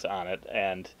things on it,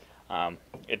 and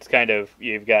it's kind of,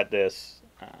 you've got this,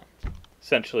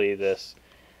 essentially this,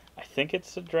 I think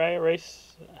it's a dry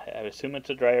erase, I assume it's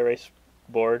a dry erase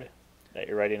board that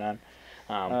you're writing on.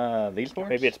 These boards?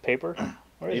 Maybe it's paper?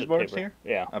 Or These boards here?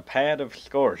 Yeah. A pad of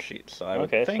score sheets, so I would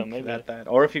think so maybe that,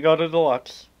 or if you go to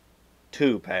Deluxe,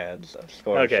 2 pads of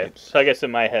score sheets. So I guess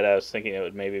in my head I was thinking it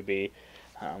would maybe be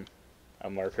a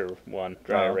marker 1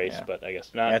 dry erase, but I guess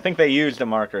not. Yeah, I think they used a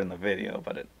marker in the video,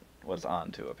 but it was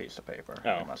onto a piece of paper.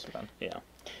 It must have been. Yeah.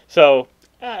 So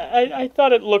I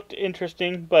thought it looked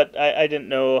interesting, but I didn't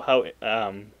know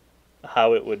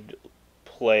how it would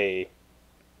play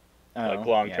like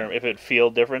long term. If it would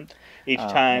feel different each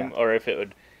time, or if it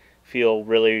would feel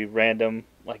really random.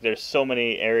 Like there's so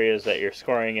many areas that you're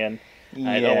scoring in.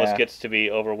 It almost gets to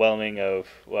be overwhelming of,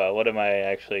 well, what am I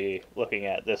actually looking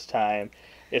at this time?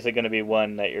 Is it going to be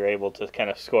one that you're able to kind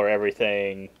of score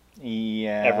everything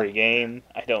every game?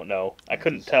 I don't know. I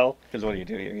couldn't tell. Because what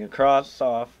do? You cross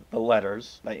off the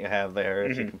letters that you have there.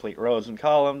 If you complete rows and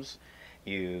columns,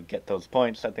 you get those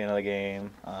points at the end of the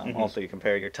game. Also, you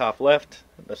compare your top left,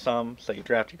 the sum. So you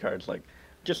draft your cards like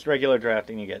just regular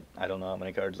drafting. You get, I don't know how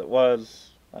many cards it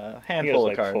was. A handful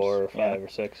of cards. 4 or 5 or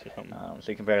 6 or something.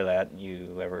 So you compare that.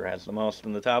 Whoever has the most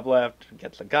in the top left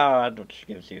gets a god, which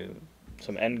gives you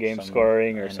some endgame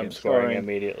scoring or some scoring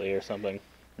immediately or something.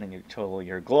 And then you total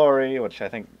your glory, which I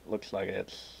think looks like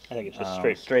it's... I think it's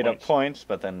just straight up points,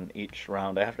 but then each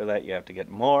round after that you have to get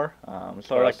more.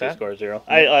 So I like that. Score 0.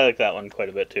 I like that one quite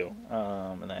a bit too.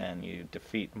 And then you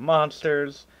defeat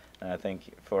monsters. And I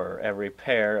think for every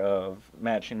pair of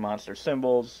matching monster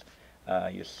symbols,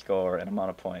 you score an amount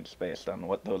of points based on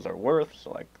what those are worth.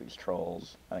 So like these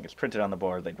trolls, I think it's printed on the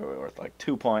board, they'd be worth like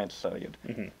 2 points, so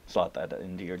you'd slot that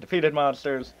into your defeated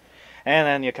monsters. And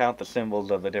then you count the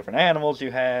symbols of the different animals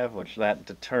you have, which that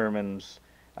determines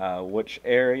which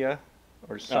area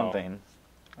or something,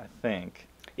 I think.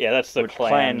 Yeah, that's the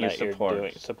clan that you're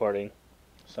supporting.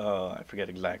 So I forget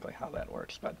exactly how that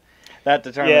works, but that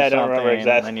determines something. I don't remember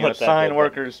exactly. And then you assign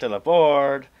workers to the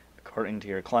board according to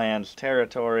your clan's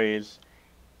territories,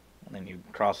 and then you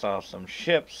cross off some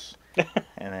ships,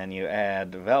 and then you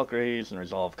add Valkyries and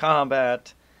resolve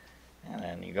combat, and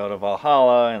then you go to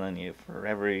Valhalla, and then for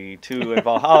every 2 in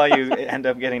Valhalla you end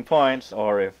up getting points,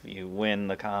 or if you win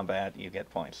the combat you get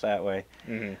points that way.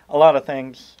 A lot of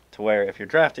things to where if you're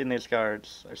drafting these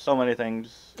cards, there's so many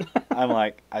things, I'm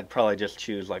like, I'd probably just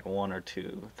choose like 1 or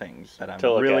 2 things that I'm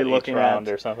really looking at,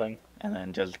 or something, and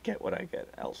then just get what I get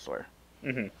elsewhere.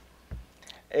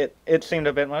 It seemed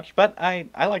a bit much, but I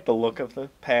like the look of the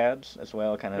pads as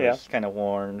well, this kind of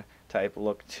worn type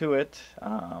look to it.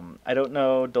 I don't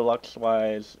know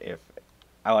deluxe-wise if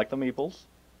I like the meeples,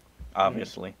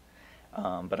 obviously,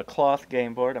 but a cloth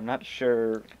game board, I'm not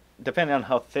sure, depending on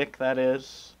how thick that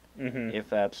is, if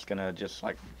that's going to just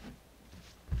like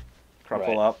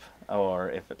crumple up, or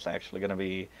if it's actually going to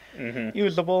be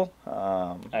usable.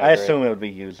 I assume it would be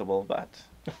usable, but...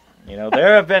 You know,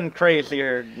 there have been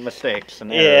crazier mistakes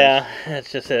and errors. Yeah,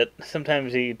 that's just it.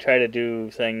 Sometimes you try to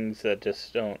do things that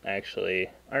just aren't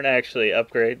actually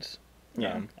upgrades.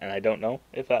 Yeah. And I don't know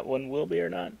if that one will be or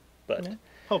not, but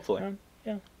hopefully.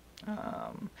 Yeah.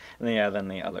 Then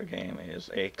the other game is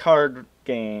a card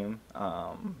game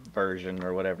version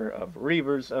or whatever of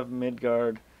Reavers of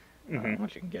Midgard,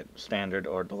 which you can get standard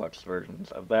or deluxe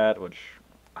versions of that, which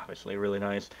obviously really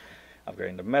nice.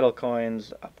 Upgrading to metal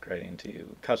coins, upgrading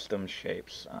to custom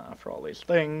shapes for all these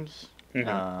things.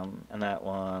 And that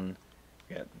one,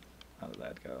 how did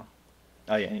that go?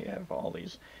 Oh yeah, you have all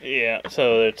these. Yeah,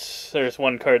 so there's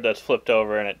one card that's flipped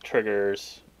over and it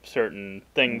triggers certain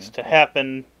things to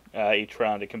happen. Each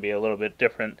round it can be a little bit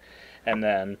different, and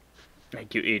then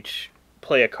like you each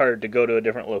play a card to go to a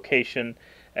different location,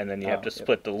 and then you have to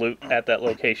split the loot at that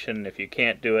location. If you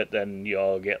can't do it, then you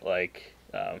all get like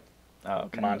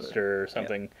monster or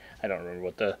something. I don't remember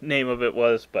what the name of it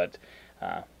was, but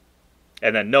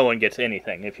and then no one gets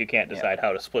anything if you can't decide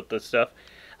how to split this stuff,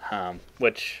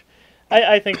 which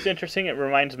I think is interesting. It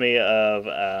reminds me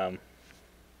of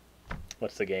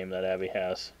what's the game that Abby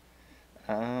has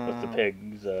with the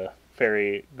pigs,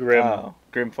 Fairy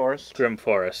Grim Forest. Grim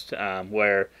Forest,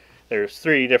 where there's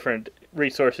 3 different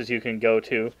resources you can go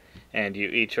to, and you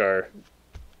each are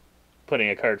putting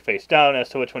a card face down as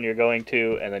to which one you're going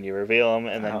to, and then you reveal them,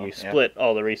 and then you split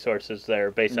all the resources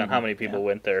there based on how many people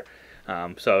went there.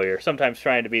 So you're sometimes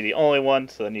trying to be the only one,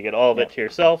 so then you get all of it to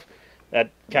yourself. That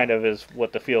kind of is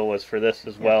what the feel was for this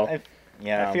as well.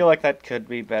 I feel like that could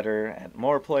be better at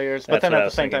more players, but then at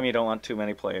the same time you don't want too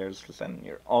many players, because then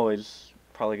you're always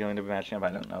probably going to be matching up.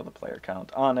 I don't know the player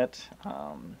count on it.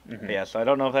 So I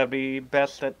don't know if that'd be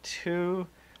best at 2.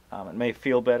 It may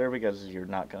feel better because you're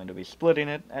not going to be splitting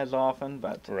it as often,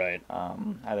 but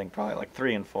I think probably like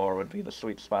 3 and 4 would be the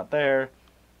sweet spot there.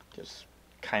 Just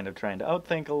kind of trying to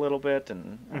outthink a little bit,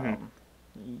 and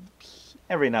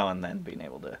every now and then being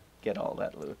able to get all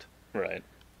that loot. Right.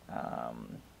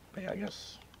 But yeah, I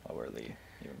guess what were the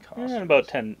even costs? About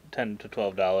 $10 to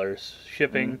 $12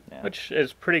 shipping, which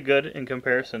is pretty good in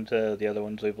comparison to the other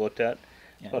ones we've looked at.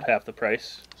 About half the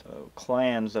price. So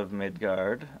Clans of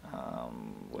Midgard,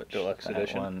 which Deluxe that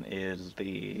edition. one is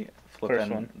the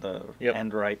First one. the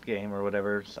end right game or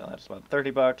whatever. So that's about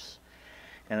 $30.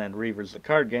 And then Reavers the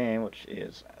card game, which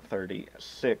is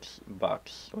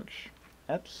 $36, which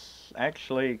that's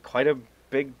actually quite a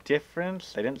big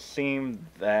difference. They didn't seem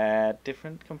that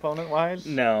different component-wise.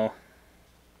 No.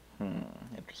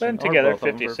 Interesting. Then together, both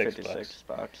of them for $56,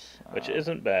 $56, which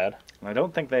isn't bad. I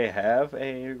don't think they have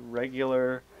a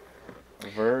regular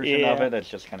version of it. It's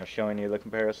just kind of showing you the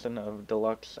comparison of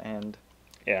deluxe and...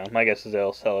 Yeah, my guess is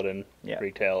they'll sell it in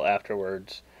retail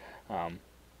afterwards. So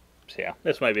yeah,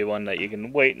 this might be one that you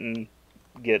can wait and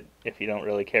get if you don't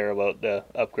really care about the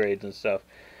upgrades and stuff.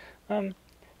 I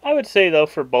would say, though,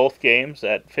 for both games,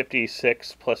 at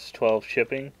 $56 plus 12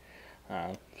 shipping,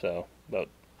 so about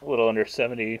a little under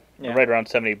 70, right around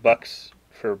 $70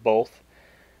 for both.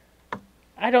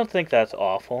 I don't think that's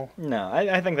awful. No,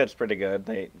 I think that's pretty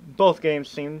good. Both games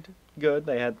seemed good.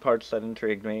 They had parts that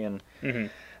intrigued me, and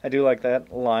I do like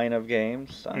that line of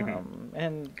games.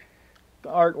 And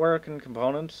artwork and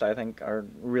components, I think, are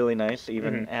really nice,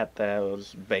 even at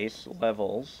those base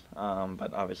levels.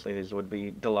 But obviously, these would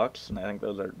be deluxe, and I think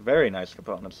those are very nice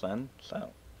components then. So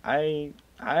as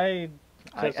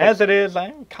it is,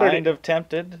 I'm kind of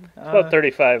tempted. It's about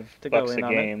 $35 a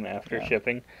on game after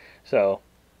shipping. So,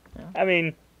 I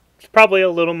mean, it's probably a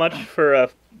little much for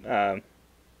a kind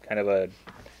of a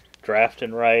draft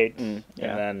and write, and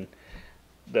then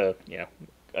a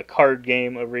card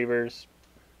game of Reavers.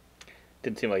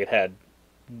 Didn't seem like it had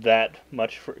that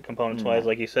much for components-wise,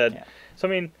 like you said. So,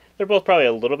 I mean, they're both probably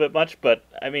a little bit much, but,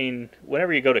 I mean,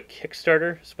 whenever you go to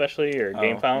Kickstarter, especially, or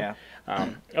GameFound,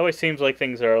 it always seems like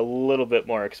things are a little bit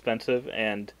more expensive,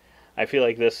 and I feel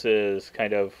like this is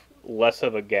kind of less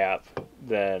of a gap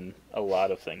than a lot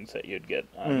of things that you'd get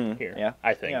on here,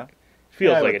 I think.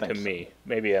 Feels like it to me.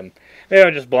 Maybe I'm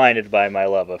just blinded by my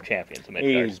love of Champions of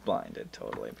Midgard. He's blinded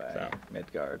totally by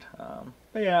Midgard.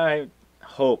 But yeah, I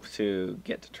hope to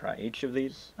get to try each of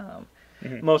these.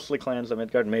 Mostly Clans of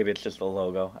Midgard. Maybe it's just the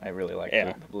logo. I really like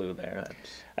the blue there.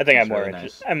 I think I'm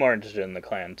more interested in the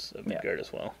Clans of Midgard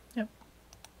as well. Yep.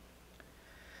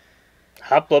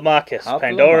 Hoplomachus,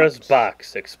 Pandora's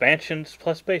Box, expansions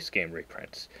plus base game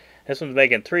reprints. This one's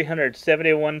making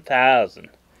 $371,000.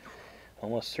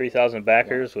 Almost 3,000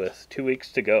 backers with 2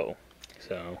 weeks to go.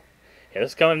 So, yeah,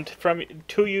 this is coming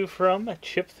to you from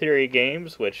Chip Theory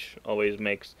Games, which always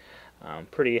makes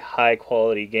pretty high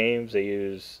quality games. They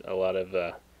use a lot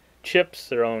of chips,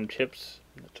 their own chips,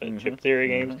 Chip Theory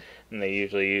Games, and they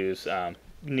usually use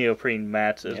neoprene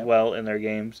mats as well in their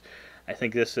games. I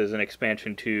think this is an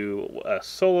expansion to a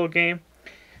solo game,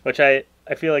 which I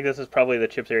I feel like this is probably the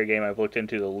chip theory game I've looked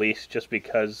into the least, just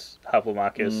because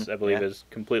Hoplomachus, I believe, is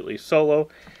completely solo,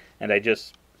 and I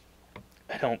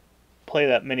don't play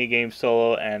that many games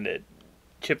solo, and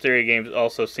chip theory games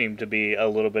also seem to be a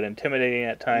little bit intimidating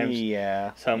at times.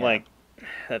 Yeah. So I'm like,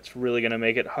 that's really going to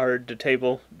make it hard to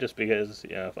table, just because,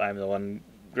 if I'm the one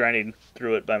grinding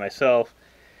through it by myself,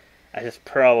 I just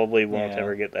probably won't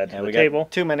ever get that to the table.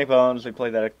 Got too many bones. We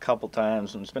played that a couple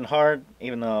times, and it's been hard,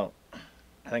 even though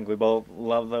I think we both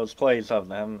love those plays of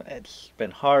them. It's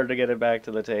been hard to get it back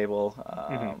to the table.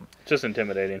 Just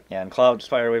intimidating. Yeah, and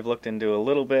Cloudspire we've looked into a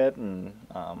little bit, and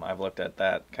I've looked at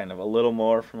that kind of a little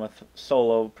more from a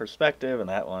solo perspective, and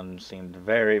that one seemed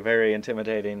very, very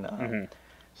intimidating.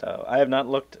 So I have not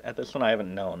looked at this one. I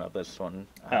haven't known of this one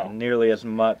nearly as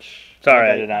much. Sorry,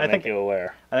 I did not make you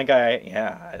aware. I think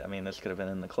I mean, this could have been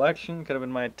in the collection. Could have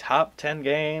been my top 10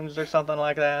 games or something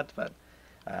like that. But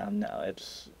no,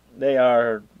 they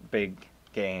are big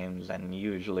games and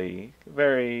usually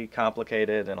very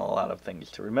complicated and a lot of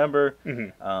things to remember.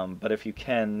 But if you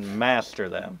can master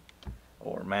them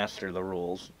or master the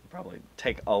rules, probably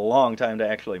take a long time to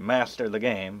actually master the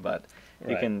game, but if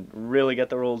you can really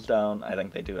get the rules down, I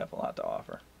think they do have a lot to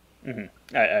offer.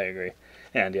 I agree.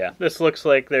 And yeah, this looks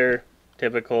like their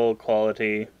typical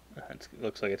quality. It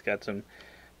looks like it's got some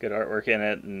good artwork in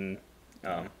it, and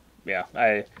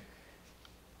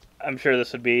I'm sure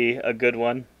this would be a good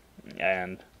one.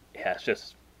 And yeah,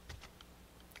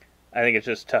 I think it's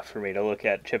just tough for me to look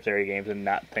at chip theory games and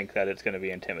not think that it's going to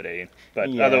be intimidating. But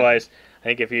otherwise, I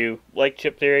think if you like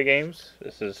chip theory games,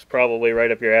 this is probably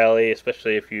right up your alley,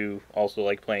 especially if you also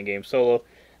like playing games solo.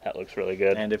 That looks really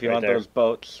good. And if you want those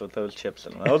boats with those chips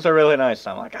in them, those are really nice.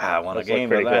 I'm like, I want a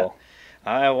game with that. Cool.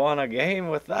 I want a game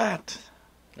with that.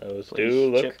 Those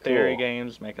do look cool. Chip theory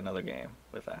games, make another game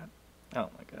with that. Oh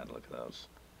my god, look at those.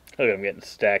 Look at them getting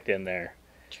stacked in there.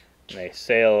 And they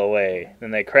sail away.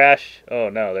 Then they crash. Oh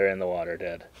no, they're in the water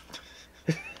dead.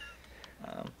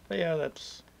 But yeah,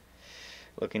 that's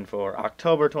looking for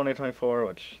October 2024,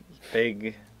 which is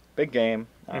big game.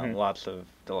 Lots of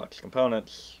deluxe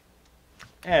components.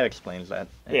 Yeah, it explains that.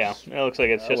 It looks like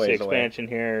it's just the expansion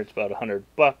here. It's about $100.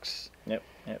 Yep.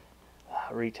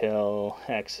 Retail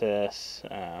access,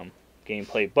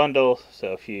 gameplay bundle.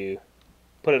 So if you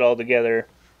put it all together,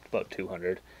 it's about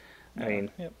 $200. I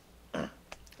mean,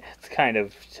 it's kind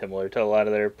of similar to a lot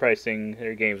of their pricing.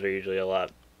 Their games are usually a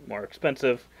lot more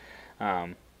expensive,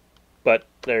 but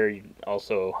they're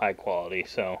also high quality.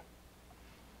 So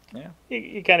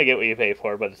you kind of get what you pay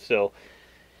for, but it's still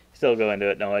go into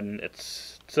it knowing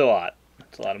it's a lot.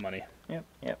 It's a lot of money. Yep.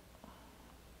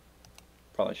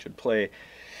 Probably should play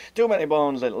Too Many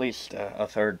Bones at least a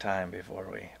third time before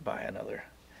we buy another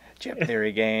chip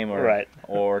theory game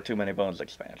or Too Many Bones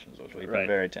expansions, which we've been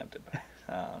very tempted by.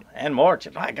 And more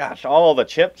chips. My gosh, all the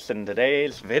chips in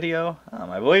today's video.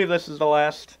 I believe this is the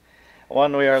last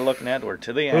one we are looking at. We're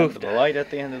to the end. The light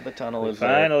at the end of the tunnel is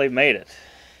finally made it.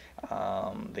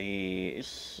 The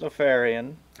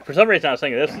Isofarian. For some reason, I was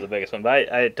thinking this is the biggest one,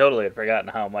 but I totally had forgotten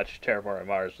how much Terraforming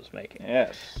Mars was making.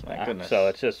 Yes, my goodness.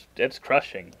 So it's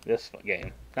crushing this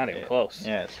game. Not even close.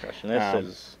 Yeah, it's crushing. This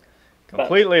is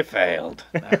completely failed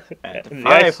at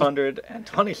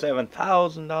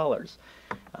 $527,000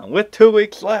 with 2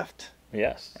 weeks left.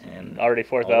 Yes, and already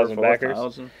 4,000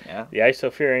 backers. Yeah. The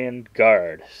Isofarian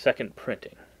Guard, second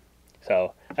printing.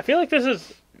 So I feel like this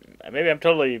is, maybe I'm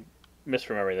totally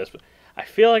misremembering this, but I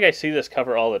feel like I see this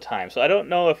cover all the time. So I don't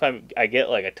know if I get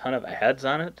like a ton of ads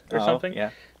on it or something. Yeah.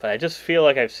 But I just feel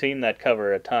like I've seen that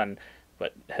cover a ton,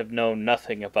 but have known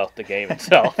nothing about the game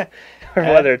itself or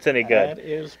whether it's any good. That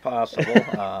is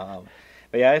possible.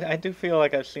 But yeah, I do feel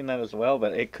like I've seen that as well,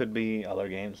 but it could be other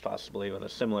games possibly with a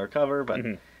similar cover. But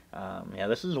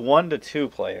this is 1 to 2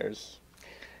 players,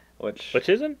 which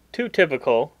isn't too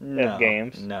typical of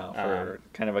games. No, for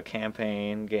kind of a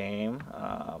campaign game.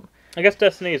 I guess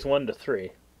Destiny is 1 to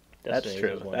 3. That's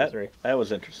true. That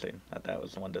was interesting. That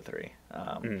was 1 to 3.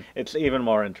 It's even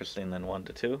more interesting than 1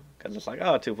 to 2 because it's like,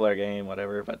 a 2-player game,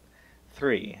 whatever. But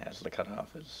 3 as the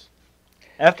cutoff is.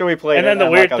 After we played, and then the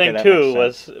weird thing too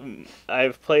was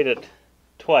I've played it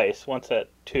twice. Once at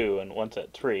 2 and once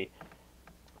at 3,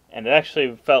 and it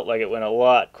actually felt like it went a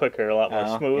lot quicker, a lot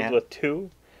more smooth with 2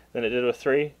 than it did with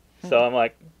 3. So I'm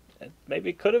like,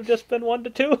 maybe it could have just been 1 to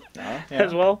 2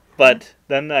 as well. But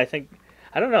then I think,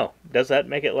 I don't know, does that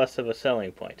make it less of a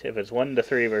selling point if it's 1 to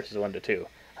 3 versus 1 to 2?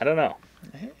 I don't know.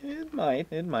 It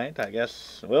might. I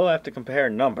guess we'll have to compare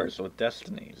numbers with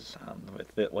Destiny's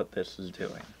with what this is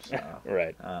doing. So,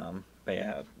 right. But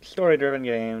yeah, story-driven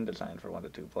game designed for 1 to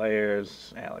 2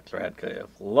 players. Alex Radcliffe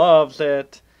loves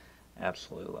it.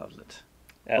 Absolutely loves it.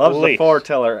 Loves the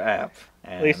Foreteller app.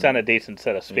 At least on a decent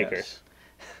set of speakers.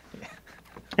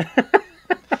 Yes.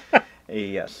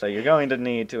 Yes, so you're going to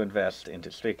need to invest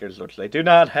into speakers, which they do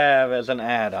not have as an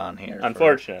add-on here.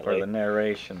 Unfortunately. For the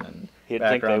narration and You'd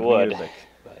background think they would, music.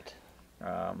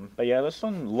 But yeah, this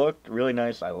one looked really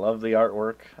nice. I love the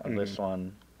artwork of this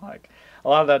one. Like, a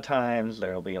lot of the times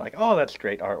there'll be like, oh, that's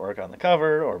great artwork on the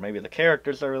cover, or maybe the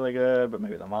characters are really good, but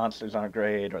maybe the monsters aren't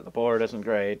great, or the board isn't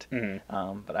great.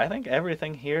 But I think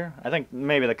everything here, I think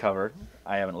maybe the cover,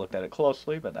 I haven't looked at it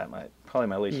closely, but that might probably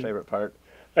my least favorite part.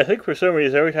 I think for some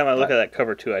reason, every time I look at that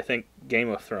cover too, I think Game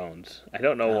of Thrones. I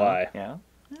don't know why. Yeah.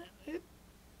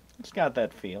 It's got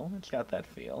that feel.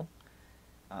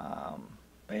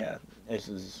 But yeah, this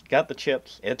has got the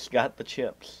chips. It's got the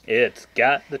chips. It's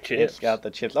got the chips. It's got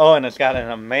the chips. Oh, and it's got an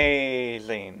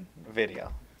amazing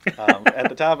video. At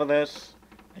the top of this,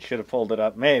 I should have pulled it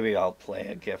up. Maybe I'll play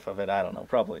a GIF of it. I don't know.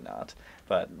 Probably not.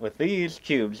 But with these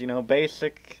cubes, you know,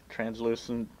 basic,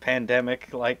 translucent,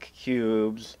 pandemic-like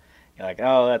cubes, you're like,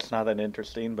 oh, that's not that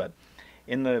interesting. But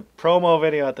in the promo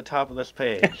video at the top of this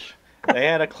page, they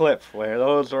had a clip where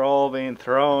those were all being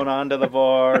thrown onto the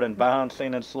board and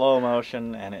bouncing in slow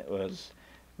motion, and it was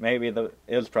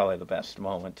probably the best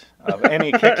moment of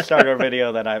any Kickstarter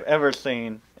video that I've ever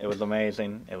seen. It was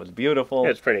amazing. It was beautiful.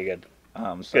 It's pretty good.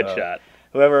 Good shot.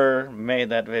 Whoever made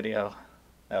that video,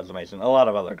 that was amazing. A lot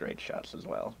of other great shots as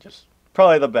well. Just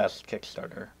probably the best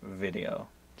Kickstarter video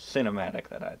cinematic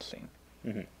that I'd seen.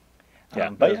 Yeah,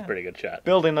 that was a pretty good shot.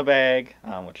 Building the bag,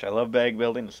 which I love bag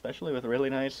building, especially with really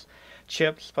nice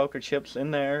chips, poker chips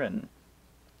in there, and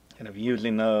kind of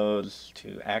using those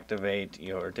to activate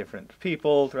your different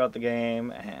people throughout the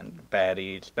game, and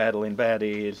baddies, battling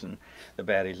baddies, and the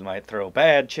baddies might throw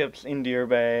bad chips into your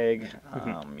bag.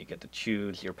 You get to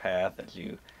choose your path as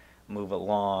you move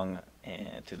along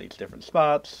to these different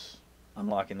spots,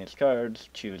 unlocking these cards,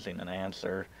 choosing an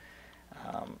answer.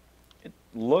 It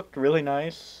looked really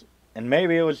nice. And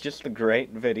maybe it was just a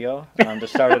great video to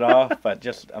start it off, but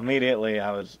just immediately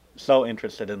I was so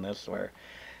interested in this, where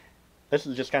this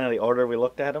is just kind of the order we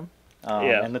looked at them.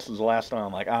 And this is the last one.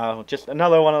 I'm like, oh, just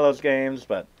another one of those games,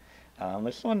 but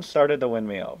this one started to win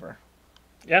me over.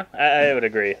 Yeah, I would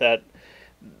agree. That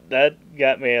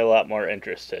got me a lot more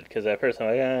interested, because at first I'm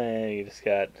like, you just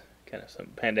got kind of some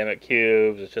pandemic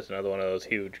cubes. It's just another one of those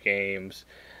huge games.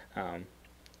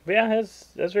 But yeah,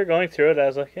 as we're going through it, I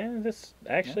was like, this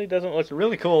actually doesn't look... It's a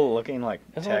really cool looking, like,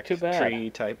 tech too bad. tree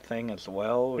type thing as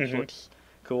well, which looks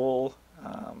cool.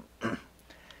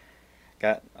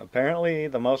 Got apparently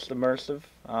the most immersive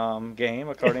game,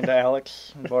 according to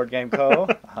Alex, Board Game Co.,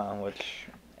 which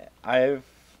I've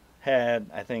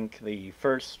had, I think, the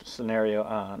first scenario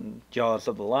on Jaws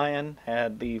of the Lion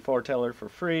had the Foreteller for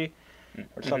free,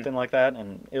 or something like that,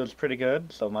 and it was pretty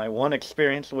good. So my one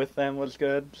experience with them was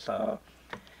good, so...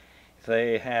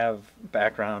 They have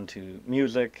background to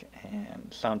music and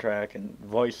soundtrack and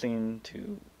voicing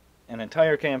to an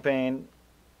entire campaign.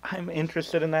 I'm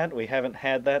interested in that. We haven't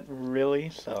had that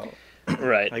really, so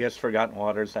right. I guess Forgotten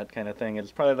Waters, that kind of thing,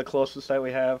 is probably the closest that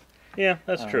we have. Yeah,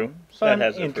 that's true. So I'm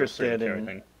interested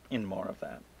in more of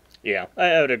that. Yeah,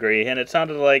 I would agree. And it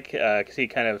sounded like, because he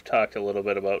kind of talked a little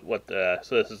bit about what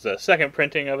so this is the second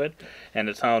printing of it, and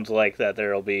it sounds like that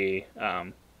there will be...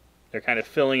 they're kind of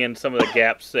filling in some of the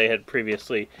gaps they had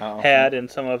previously had in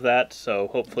some of that, so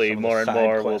hopefully more and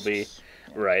more will be...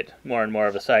 Right, more and more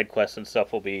of the side quests and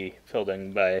stuff will be filled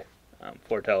in by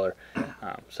Foreteller.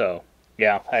 So,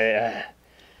 yeah.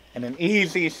 And an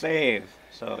easy save.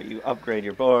 So you upgrade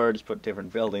your boards, put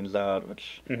different buildings out,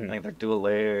 which I think they're dual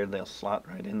layered. They'll slot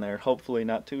right in there. Hopefully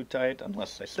not too tight,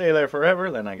 unless they stay there forever.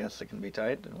 Then I guess it can be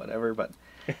tight and whatever. But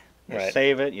you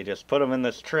save it. You just put them in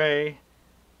this tray.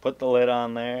 Put the lid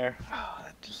on there. Oh,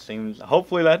 that just seems...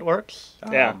 Hopefully that works.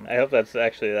 Yeah, I hope that's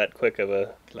actually that quick of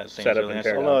a setup and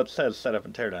teardown. Although it says setup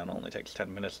and teardown only takes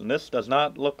 10 minutes, and this does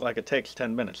not look like it takes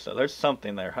 10 minutes, so there's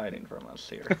something they're hiding from us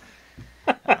here.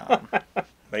 But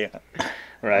yeah.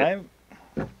 Right.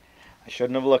 I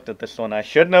shouldn't have looked at this one.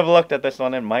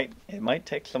 It might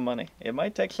take some money. It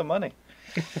might take some money.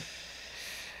 I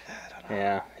don't know.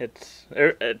 Yeah, it's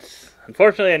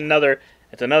unfortunately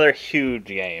another huge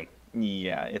game.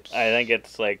 Yeah, I think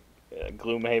it's like a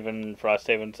Gloomhaven,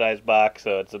 Frosthaven size box,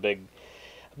 so it's a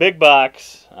big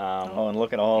box. And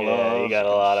look at all those. You got a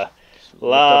lot of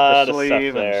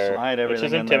stuff there, which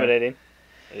is intimidating.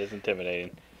 It is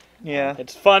intimidating. Yeah,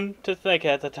 it's fun to think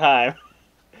at the time,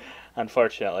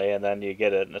 unfortunately, and then you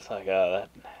get it, and it's like,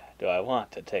 do I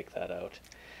want to take that out?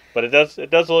 But it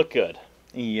does look good.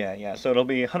 Yeah. So it'll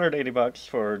be $180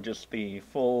 for just the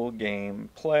full game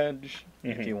pledge.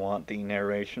 If you want the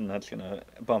narration, that's gonna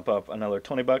bump up another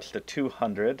 $20 to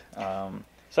 $200.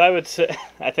 So I would say,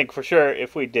 I think for sure,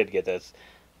 if we did get this,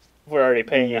 if we're already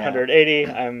paying 180.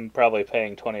 I'm probably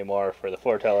paying 20 more for the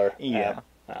foreteller. Yeah,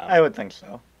 I would think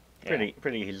so. Pretty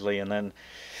easily. And then,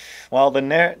 while the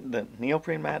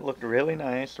neoprene mat looked really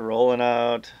nice, rolling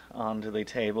out onto the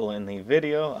table in the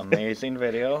video, amazing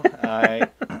video.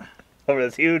 Over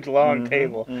this huge long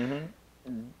table.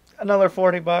 Another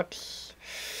 $40.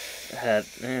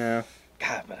 Yeah.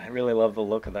 God, but I really love the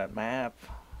look of that map.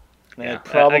 Yeah, It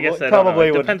probably, I guess I probably don't know.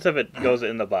 It would. depends if it goes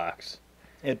in the box.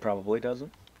 It probably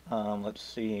doesn't. Let's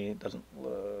see. It doesn't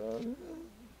look.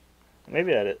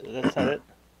 Maybe that's not it.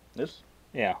 This?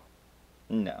 Yeah.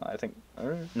 No, I think.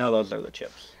 No, those are the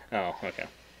chips. Oh, okay.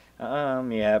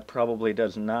 Yeah, it probably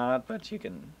does not, but you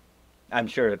can. I'm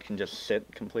sure it can just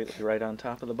sit completely right on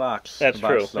top of the box. That's the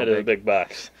box true. is so It is a big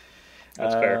box.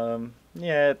 That's fair.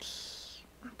 Yeah, it's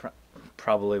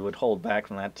probably would hold back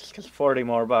from that just because 40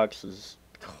 more bucks is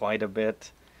quite a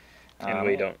bit.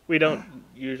 And we don't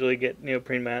usually get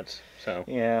neoprene mats, so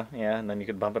yeah, and then you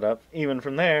could bump it up even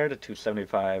from there to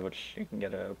 $275, which you can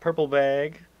get a purple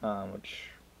bag, which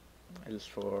is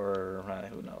for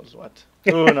who knows what.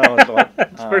 Who knows what?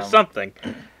 It's for something.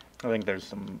 I think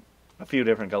there's a few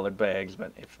different colored bags,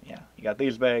 but you got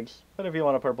these bags. But if you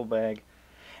want a purple bag,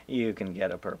 you can get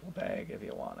a purple bag if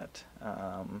you want it.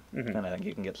 And I think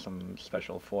you can get some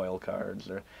special foil cards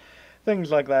or things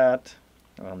like that.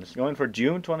 It's going for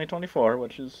June 2024,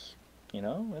 which is,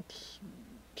 it's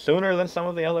sooner than some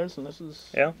of the others, and this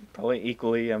is probably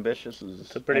equally ambitious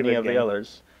as any of the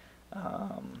others.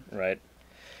 Right.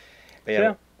 But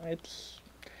yeah,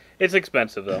 it's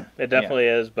expensive though. It definitely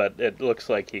is, but it looks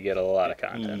like you get a lot of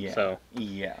content. Yeah. So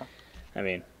I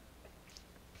mean,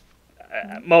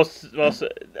 most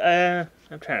I'm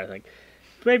trying to think.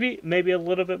 Maybe a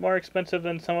little bit more expensive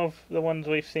than some of the ones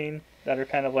we've seen that are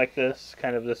kind of like this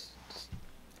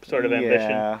sort of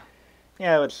ambition.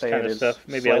 Yeah, I would say kind it of is stuff.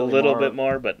 Maybe a little bit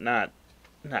more, but not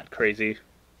crazy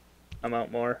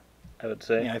amount more. I would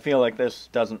say. Yeah, I feel like this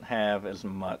doesn't have as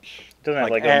much. Doesn't have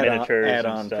like miniatures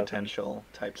add-on and stuff. potential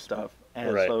type stuff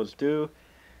as Right. those do.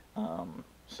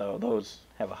 So those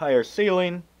have a higher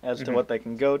ceiling as to what they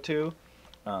can go to.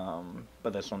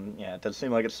 But this one, it does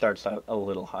seem like it starts out a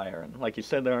little higher. And like you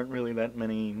said, there aren't really that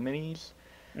many minis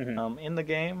in the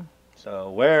game.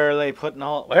 So where are they putting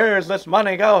where is this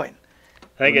money going?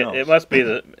 I think it must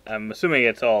be I'm assuming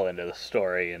it's all into the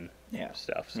story and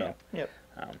stuff. So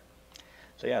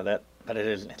but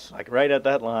it's like right at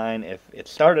that line. If it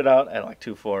started out at like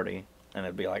 240, and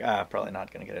it'd be like, probably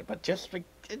not gonna get it. But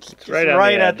it's just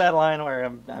right at that line where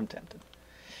I'm tempted.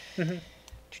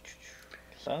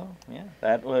 So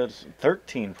that was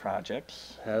 13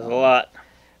 projects. That's a lot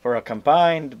for a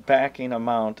combined backing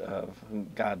amount of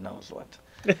God knows what.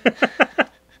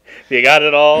 If you got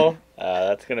it all,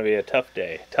 that's going to be a tough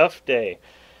day.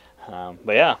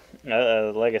 But yeah,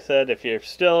 like I said, if you're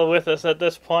still with us at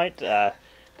this point,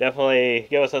 definitely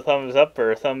give us a thumbs up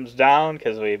or a thumbs down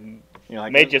because we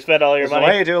made you spend all your money.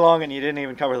 It's way too long and you didn't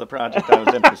even cover the project I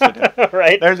was interested in.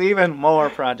 Right. There's even more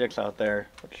projects out there,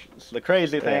 which is the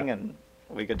crazy thing, and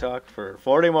we could talk for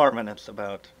 40 more minutes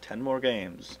about 10 more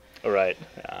games. Right.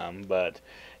 But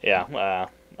yeah,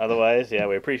 otherwise,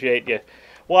 we appreciate you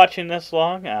watching this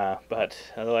long, but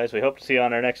otherwise we hope to see you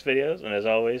on our next videos, and as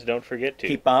always, don't forget to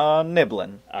keep on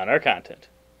nibbling on our content.